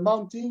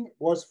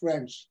was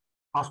French.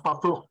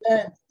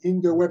 And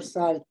in the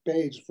website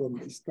page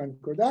from Eastman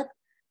Kodak,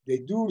 they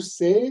do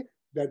say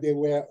that there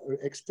were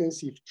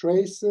extensive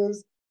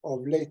traces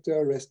of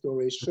later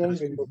restoration,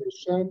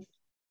 renovation,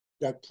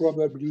 that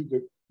probably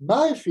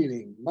my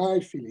feeling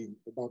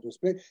about those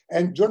plates,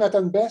 and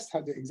Jonathan Best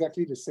had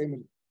exactly the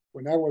same.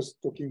 When I was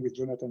talking with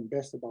Jonathan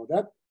Best about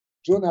that,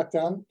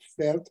 Jonathan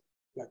felt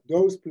that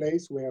those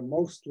plates were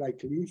most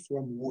likely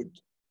from Wood,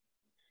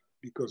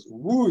 because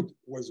Wood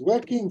was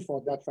working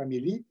for that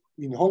family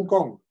in Hong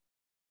Kong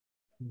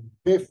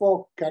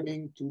before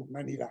coming to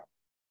Manila.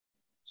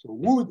 So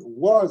Wood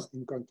was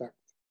in contact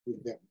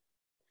with them.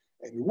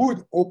 And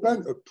Wood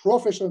opened a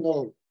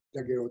professional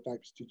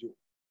daguerreotype studio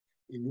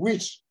in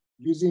which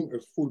using a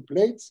full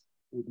plate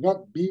would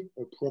not be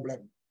a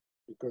problem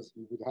because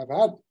he would have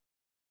had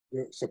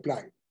the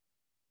supply.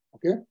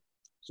 Okay?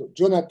 So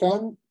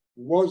Jonathan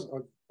was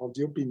of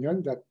the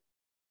opinion that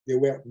they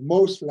were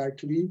most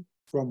likely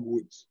from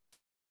Wood.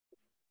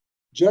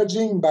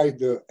 Judging by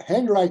the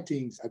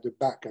handwritings at the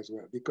back as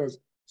well, because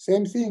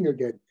same thing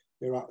again,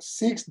 there are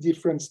 6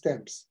 different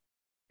stamps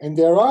and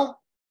there are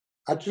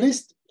at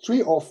least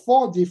 3 or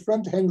 4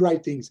 different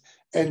handwritings,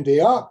 and they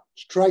are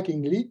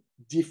strikingly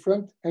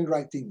different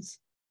handwritings.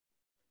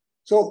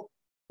 So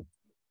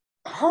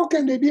how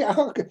can they be?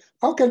 How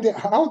can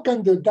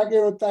the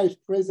daguerreotypes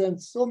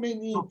present so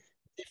many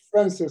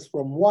differences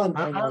from one?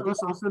 I was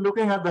also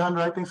looking at the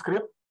handwriting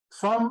script.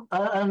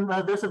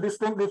 There's a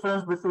distinct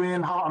difference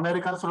between how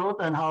Americans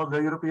wrote and how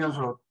the Europeans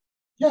wrote.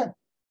 Yeah.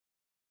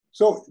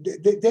 So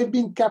they've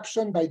been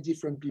captioned by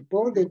different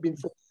people. They've been,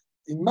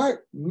 in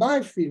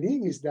my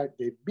feeling is that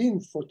they've been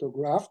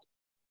photographed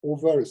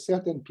over a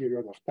certain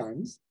period of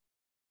times,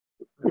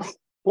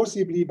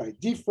 possibly by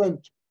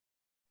different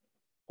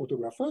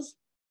photographers,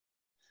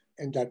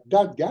 and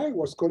that guy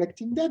was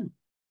collecting them.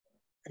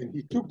 And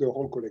he took the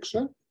whole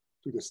collection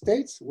to the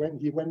States when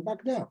he went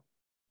back there.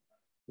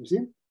 You see?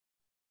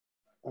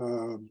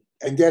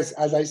 And there's,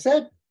 as I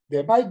said,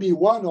 there might be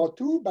 1 or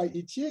 2 by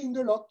Itier in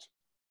the lot,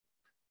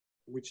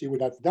 which he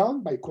would have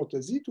done by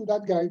courtesy to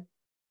that guy.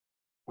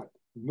 But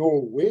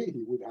no way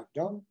he would have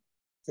done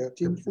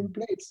 13 full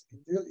plates.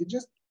 It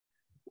just,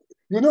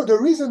 the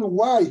reason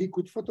why he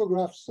could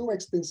photograph so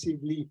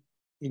extensively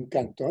in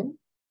Canton,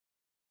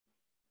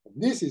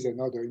 this is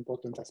another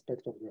important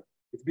aspect of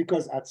it's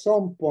because at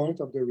some point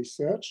of the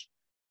research,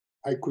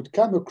 I could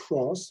come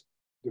across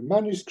the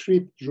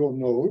manuscript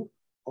journal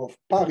of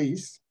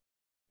Paris,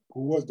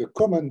 who was the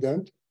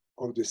commandant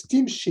of the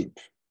steamship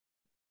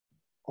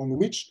on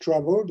which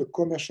traveled the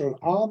commercial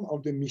arm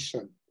of the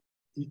mission.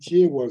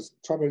 Itier was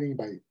traveling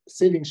by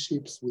sailing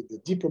ships with the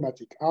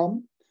diplomatic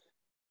arm,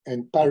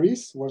 and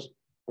Paris was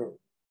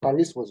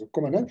a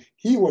commandant.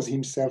 He was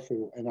himself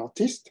an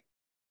artist.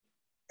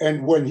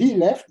 And when he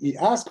left, he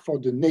asked for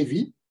the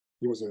Navy.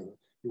 He was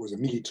a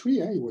military,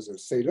 he was a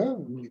sailor,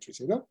 a military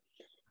sailor.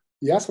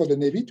 He asked for the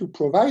Navy to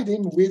provide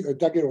him with a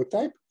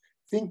daguerreotype,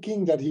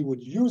 thinking that he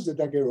would use the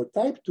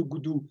daguerreotype to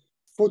do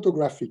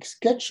photographic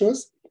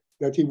sketches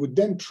that he would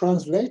then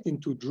translate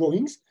into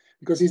drawings,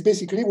 because he's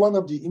basically one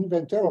of the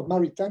inventors of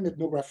maritime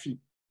ethnography.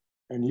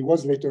 And he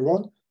was later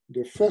on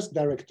the first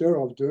director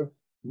of the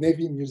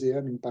Navy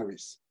Museum in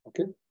Paris.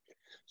 Okay,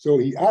 so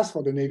he asked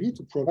for the Navy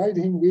to provide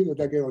him with a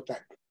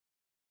daguerreotype.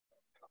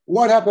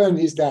 What happened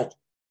is that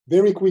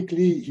Very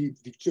quickly, he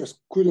just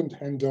couldn't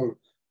handle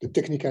the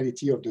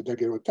technicality of the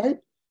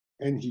daguerreotype,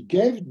 and he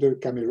gave the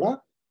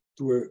camera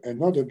to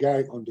another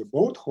guy on the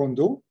boat,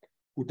 Rondo,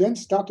 who then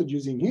started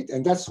using it.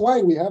 And that's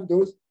why we have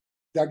those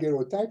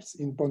daguerreotypes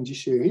in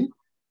Pondicherry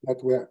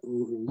that were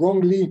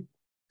wrongly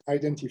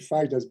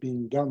identified as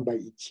being done by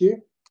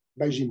Itier,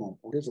 by Gimond.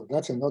 Okay, so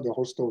that's another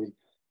whole story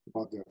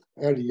about the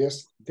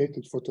earliest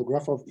dated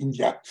photograph of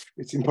India.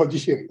 It's in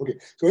Pondicherry. Okay,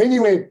 so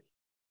anyway,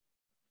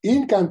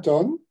 in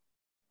Canton,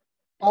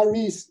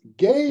 Paris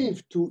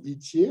gave to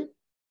Itier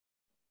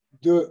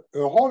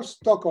a whole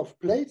stock of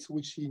plates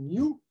which he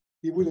knew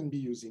he wouldn't be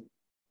using.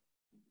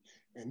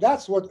 And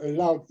that's what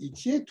allowed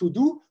Itier to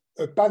do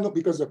a panorama,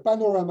 because the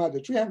panorama, the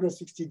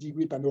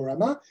 360-degree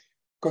panorama,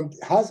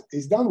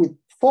 is done with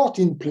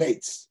 14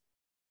 plates.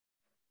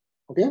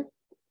 Okay?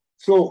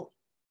 So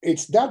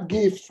it's that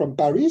gift from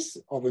Paris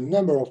of a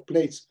number of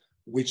plates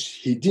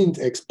which he didn't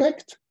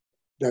expect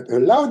that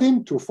allowed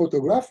him to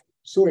photograph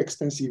so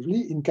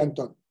extensively in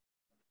Canton.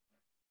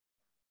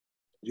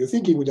 You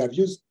think he would have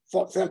used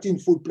 13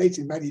 full plates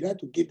in Manila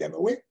to give them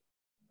away?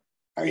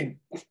 I mean,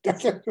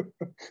 that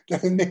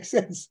doesn't make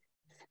sense.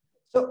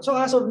 So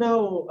as of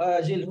now,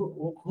 Gilles,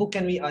 who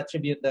can we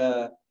attribute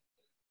the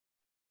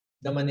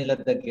Manila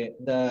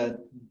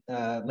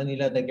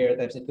Manila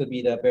daguerreotypes? It could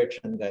be the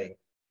Bertrand guy.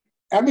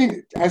 I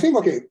mean, I think,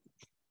 okay,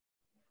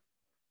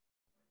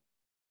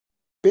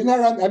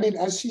 Penaranda, I mean,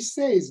 as she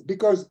says,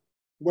 because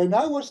when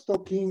I was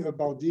talking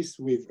about this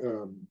with,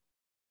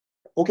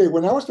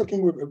 when I was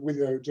talking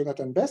with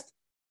Jonathan Best,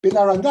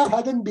 Penaranda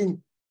hadn't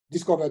been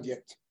discovered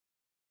yet.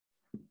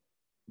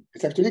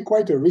 It's actually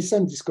quite a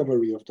recent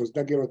discovery of those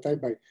daguerreotypes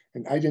by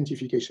an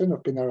identification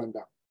of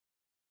Penaranda.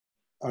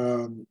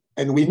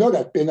 And we know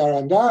that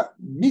Penaranda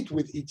met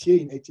with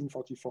Itier in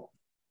 1844,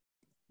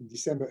 in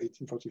December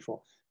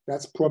 1844.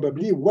 That's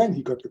probably when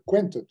he got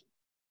acquainted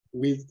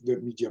with the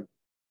medium.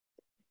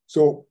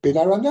 So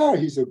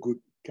Penaranda is a good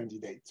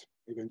candidate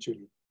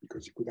eventually,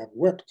 because he could have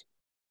worked,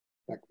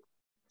 like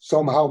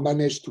somehow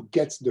managed to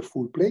get the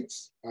full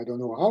plates. I don't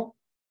know how,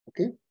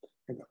 okay?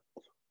 And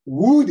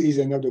Wood is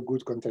another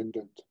good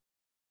contender.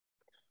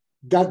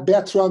 That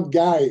Bertrand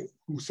guy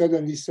who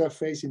suddenly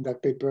surfaced in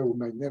that paper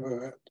whom I never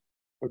heard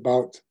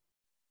about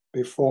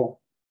before.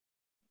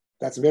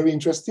 That's very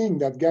interesting.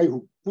 That guy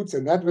who puts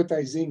an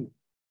advertising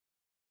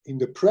in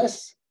the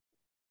press,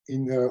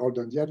 hold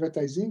on, the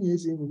advertising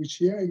is in which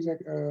year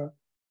exactly?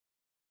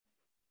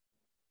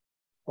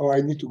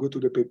 I need to go to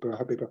the paper.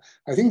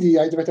 I think the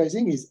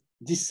advertising is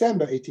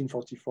December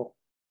 1844,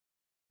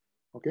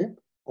 okay?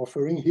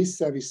 Offering his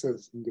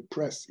services in the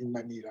press in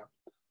Manila.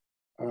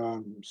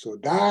 So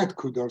that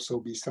could also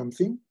be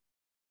something.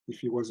 If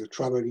he was a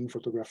traveling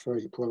photographer,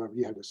 he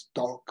probably had a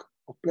stock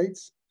of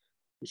plates,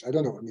 which I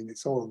don't know. I mean,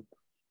 it's all.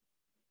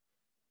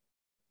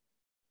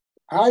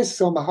 I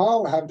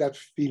somehow have that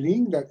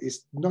feeling that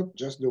it's not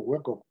just the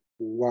work of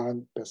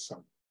one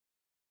person.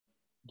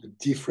 The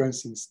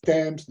difference in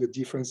stamps, the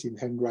difference in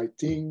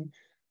handwriting,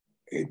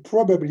 it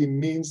probably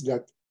means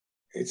that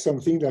it's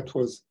something that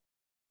was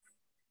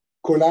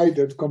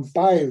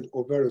compiled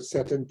over a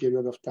certain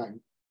period of time,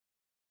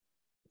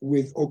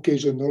 with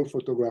occasional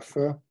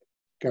photographer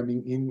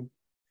coming in.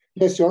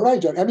 Yes, you're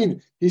right, John. I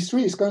mean,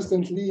 history is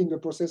constantly in the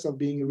process of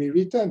being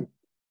rewritten.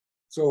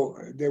 So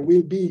there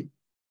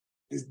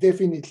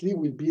definitely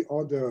will be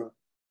other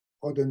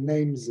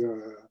names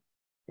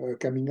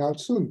coming out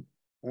soon.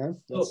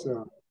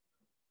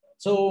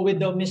 So with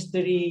the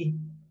mystery...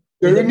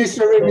 The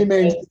mystery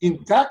remains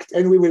intact,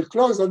 and we will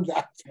close on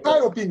that.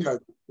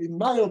 In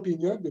my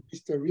opinion, the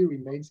mystery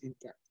remains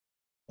intact.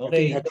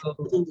 Okay.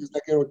 Attributing this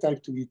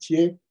daguerreotype to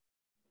Itier,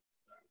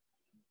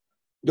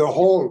 the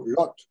whole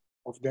lot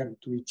of them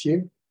to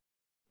Itier,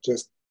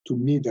 just to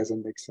me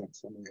doesn't make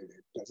sense. I mean,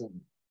 it doesn't.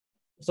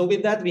 So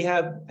with that,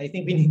 I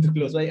think we need to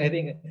close. I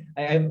think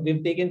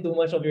we've taken too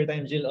much of your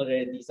time, Gilles,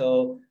 already.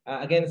 So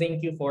again,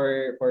 thank you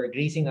for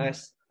gracing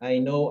us. I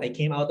know I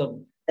came out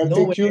of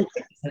nowhere.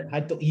 I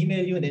had to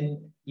email you, and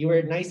then you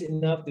were nice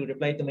enough to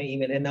reply to my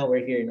email, and now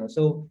we're here.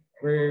 So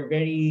we're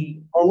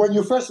very. Or when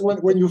you first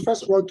wrote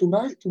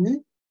to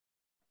me.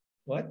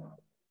 What?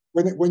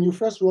 When you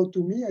first wrote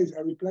to me,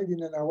 I replied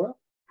in an hour.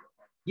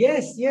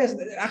 Yes.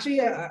 Actually,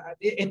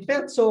 it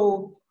felt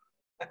so.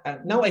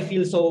 Now I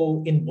feel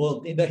so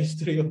involved in the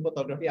history of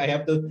photography. I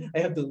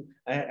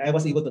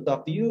was able to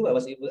talk to you.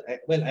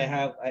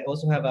 I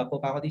also have a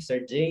co-faculty,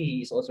 Sir Jay.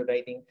 He's also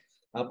writing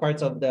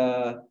parts of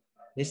the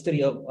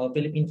history of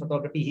Philippine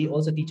photography. He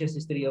also teaches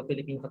history of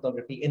Philippine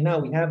photography. And now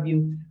we have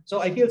you.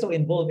 So I feel so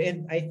involved.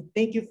 And I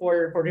thank you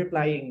for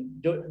replying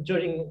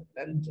during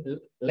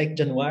like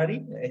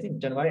January. I think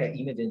January, I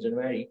emailed in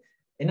January.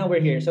 And now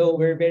we're here. So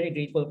we're very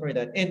grateful for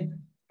that. And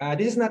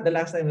this is not the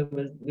last time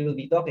we will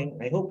be talking.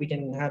 I hope we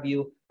can have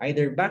you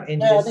either back in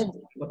this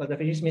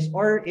photography dismiss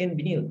or in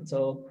Binil.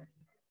 So,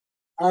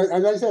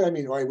 as I said, I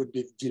mean, I would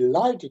be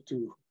delighted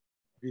to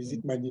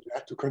visit Manila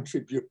to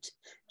contribute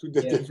to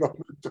the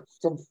development of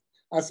some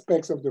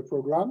aspects of the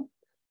program.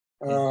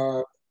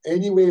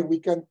 Anyway, we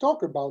can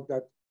talk about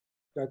that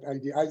that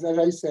idea. As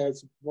I said,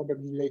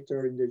 probably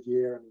later in the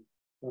year, and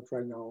not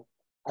right now.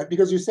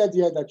 Because you said,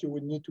 yeah, that you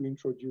would need to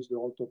introduce the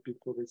whole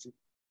topic progressively.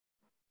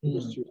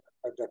 Because you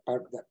have that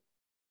part, that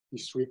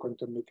history,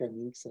 quantum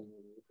mechanics, and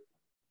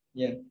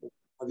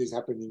what is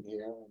happening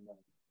here.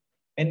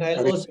 And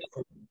I'll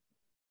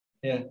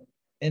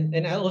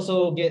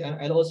also,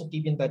 and I'll also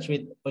keep in touch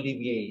with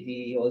Olivier.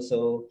 He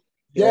also,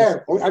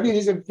 I mean,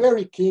 he's a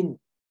very keen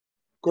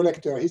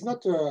collector. He's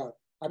not.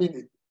 I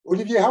mean,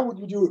 Olivier, how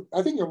would you?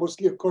 I think you're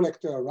mostly a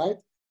collector, right?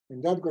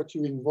 And that got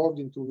you involved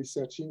into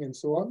researching and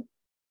so on.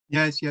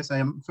 Yes, I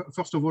am.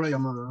 First of all, I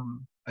am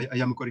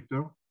a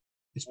collector,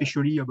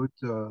 especially about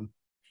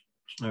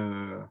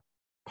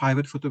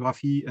private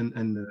photography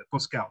and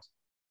postcards.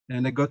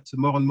 And I got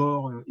more and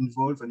more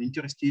involved and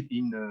interested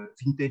in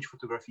vintage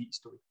photography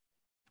history.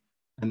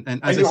 And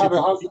as you I have said,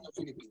 a house in the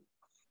Philippines.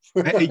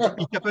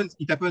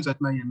 it happens that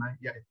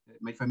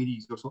my family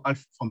is also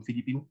half from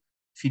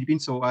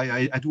Philippines, so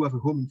I do have a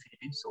home in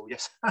Philippines. So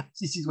yes,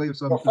 this is why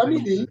also your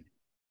family.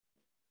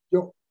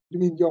 You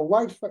mean your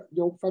wife,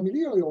 your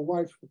family, or your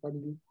wife's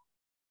family?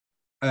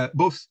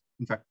 Both,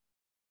 in fact.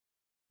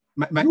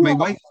 My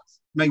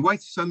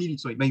wife's family.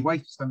 Sorry, my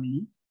wife's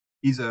family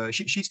is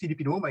she's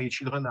Filipino. My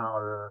children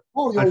are.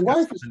 Your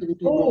wife is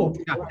Filipino.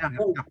 Yeah.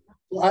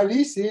 So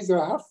Alice is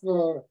half.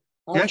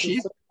 Yeah, she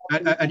is.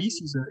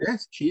 Alice is.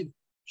 Yes, she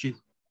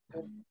is.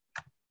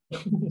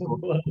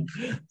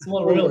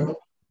 Small world.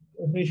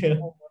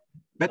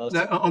 But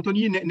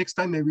Anthony, next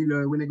time I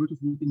will, when I go to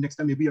Philippines, next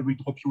time maybe I will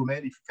drop you a mail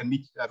if you can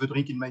meet, have a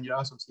drink in Manila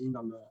or something.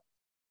 And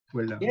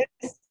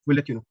we'll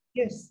let you know.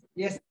 Yes.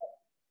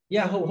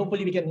 Yeah,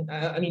 hopefully we can.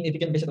 I mean, if you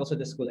can visit also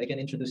the school, I can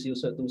introduce you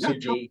to Sir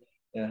Jay.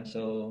 Yeah,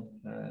 so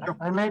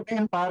I may be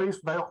in Paris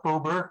by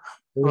October.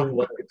 So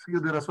I can see you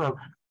there as well.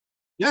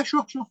 Yeah,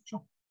 sure.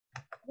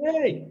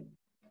 Yay!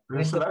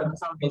 Nice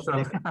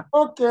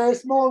Okay,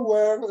 small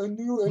world. A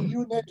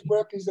new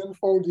network is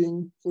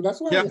unfolding. So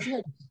that's why I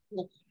said,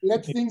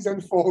 let things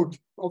unfold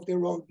of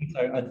their own. Things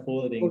are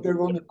unfolding of their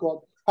own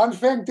accord. Han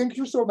Feng, thank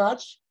you so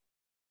much.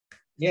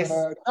 Yes.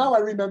 Now I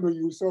remember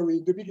you. Sorry,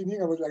 in the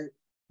beginning I was like,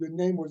 the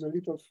name was a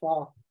little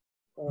far.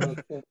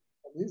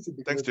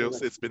 Thanks,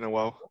 Jules. It's been a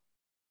while.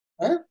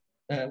 Huh?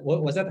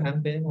 What was that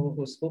Han Feng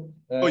who spoke?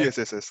 Oh yes,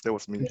 that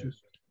was me.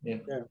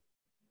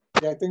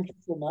 Yeah, thank you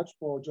so much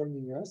for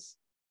joining us.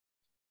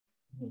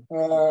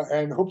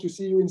 And hope to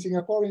see you in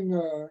Singapore in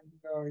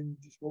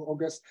this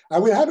August. I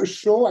will have a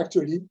show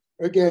actually.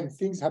 Again,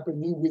 things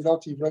happening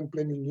without even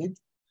planning it.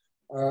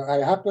 I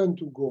happen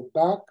to go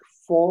back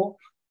for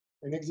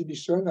an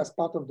exhibition as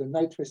part of the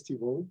Night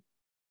Festival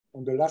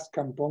on the last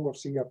kampong of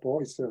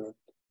Singapore.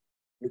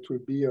 It will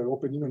be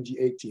opening on the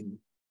 18th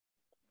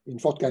in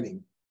Fort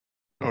Canning.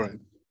 All right.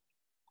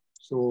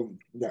 So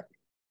yeah.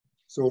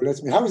 So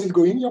how is it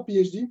going, your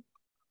PhD?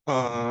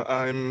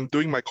 I'm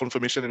doing my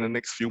confirmation in the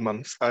next few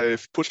months.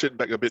 I've pushed it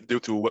back a bit due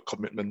to work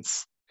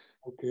commitments.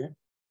 Okay.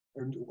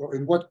 And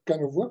what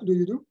kind of work do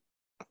you do?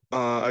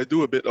 I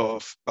do a bit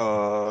of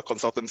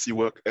consultancy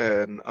work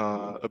and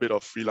a bit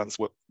of freelance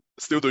work.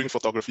 Still doing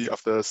photography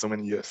after so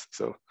many years.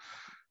 So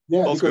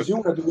yeah, because you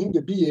were doing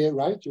the BA,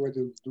 right? You were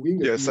doing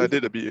the Yes, BA. I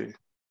did a BA.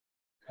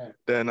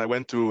 Then I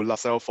went to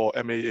LaSalle for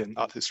MA in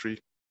art history.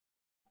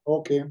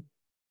 Okay.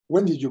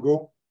 When did you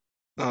go?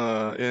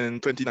 In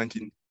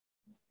 2019.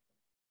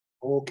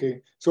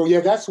 Okay. So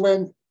yeah, that's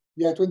when,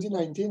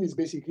 2019 is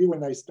basically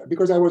when I started,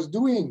 because I was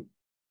doing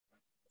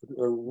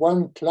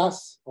one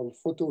class of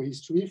photo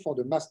history for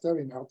the master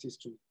in art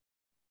history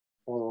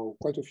for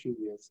quite a few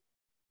years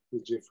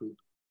with Jeffrey.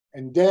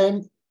 And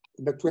then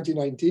the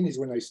 2019 is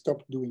when I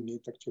stopped doing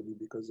it actually,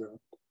 because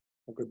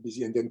I got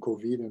busy, and then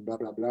COVID and blah,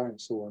 blah, blah,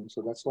 and so on.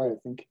 So that's why I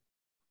think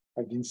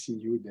I didn't see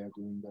you there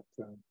doing that.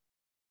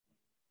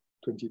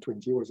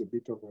 2020 was a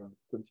bit of a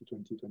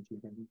 2020,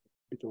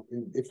 bit of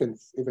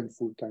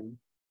eventful time.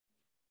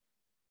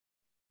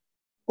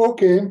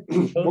 Okay.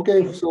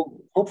 Okay, so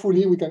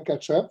hopefully we can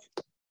catch up.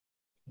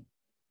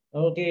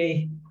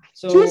 Okay.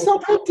 So She's so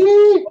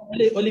pretty.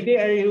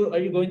 Olivier, are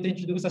you going to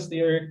introduce us to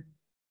your?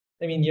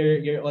 I mean,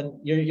 you're on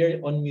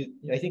mute.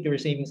 I think you were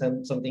saying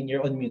something.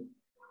 You're on mute.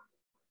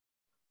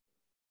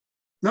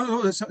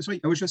 No, sorry.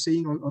 I was just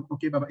saying.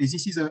 Okay, bye.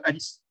 This is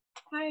Alice.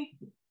 Hi.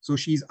 So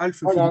she's half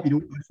Filipino,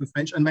 half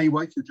French, and my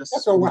wife. You just.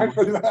 That's a wife.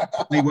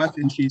 My wife,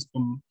 and she's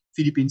from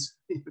Philippines.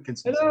 You can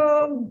see.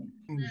 Hello.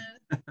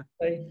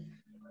 Hi.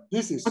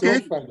 This is okay.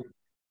 so funny.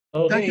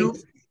 Okay. Thank you.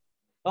 Okay.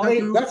 Thank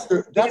you. That's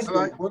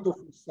the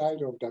wonderful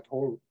side of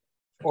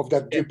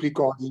that deep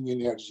recording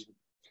energy.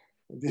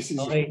 This is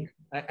okay.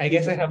 I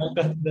guess I have to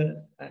cut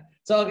the.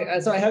 So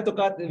I have to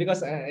cut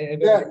because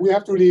we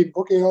have to leave.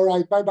 Okay, all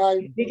right. Bye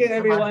bye. Thank you,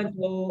 everyone.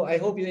 So I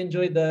hope you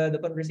enjoyed the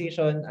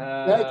conversation.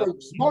 It was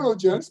a small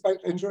audience, but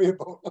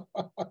enjoyable.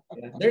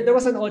 There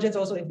was an audience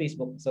also in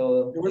Facebook.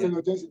 So there was an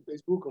audience in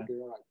Facebook. Okay,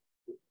 all right.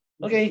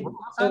 Okay.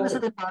 So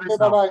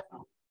bye bye.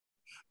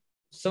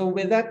 So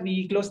with that,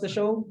 we close the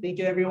show. Thank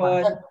you,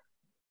 everyone.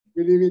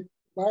 We leave it.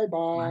 Bye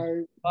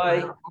bye.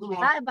 Bye.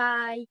 Bye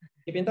bye.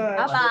 Keep in touch.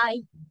 Bye bye.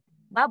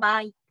 Bye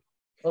bye.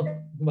 Oh,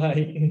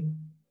 bye.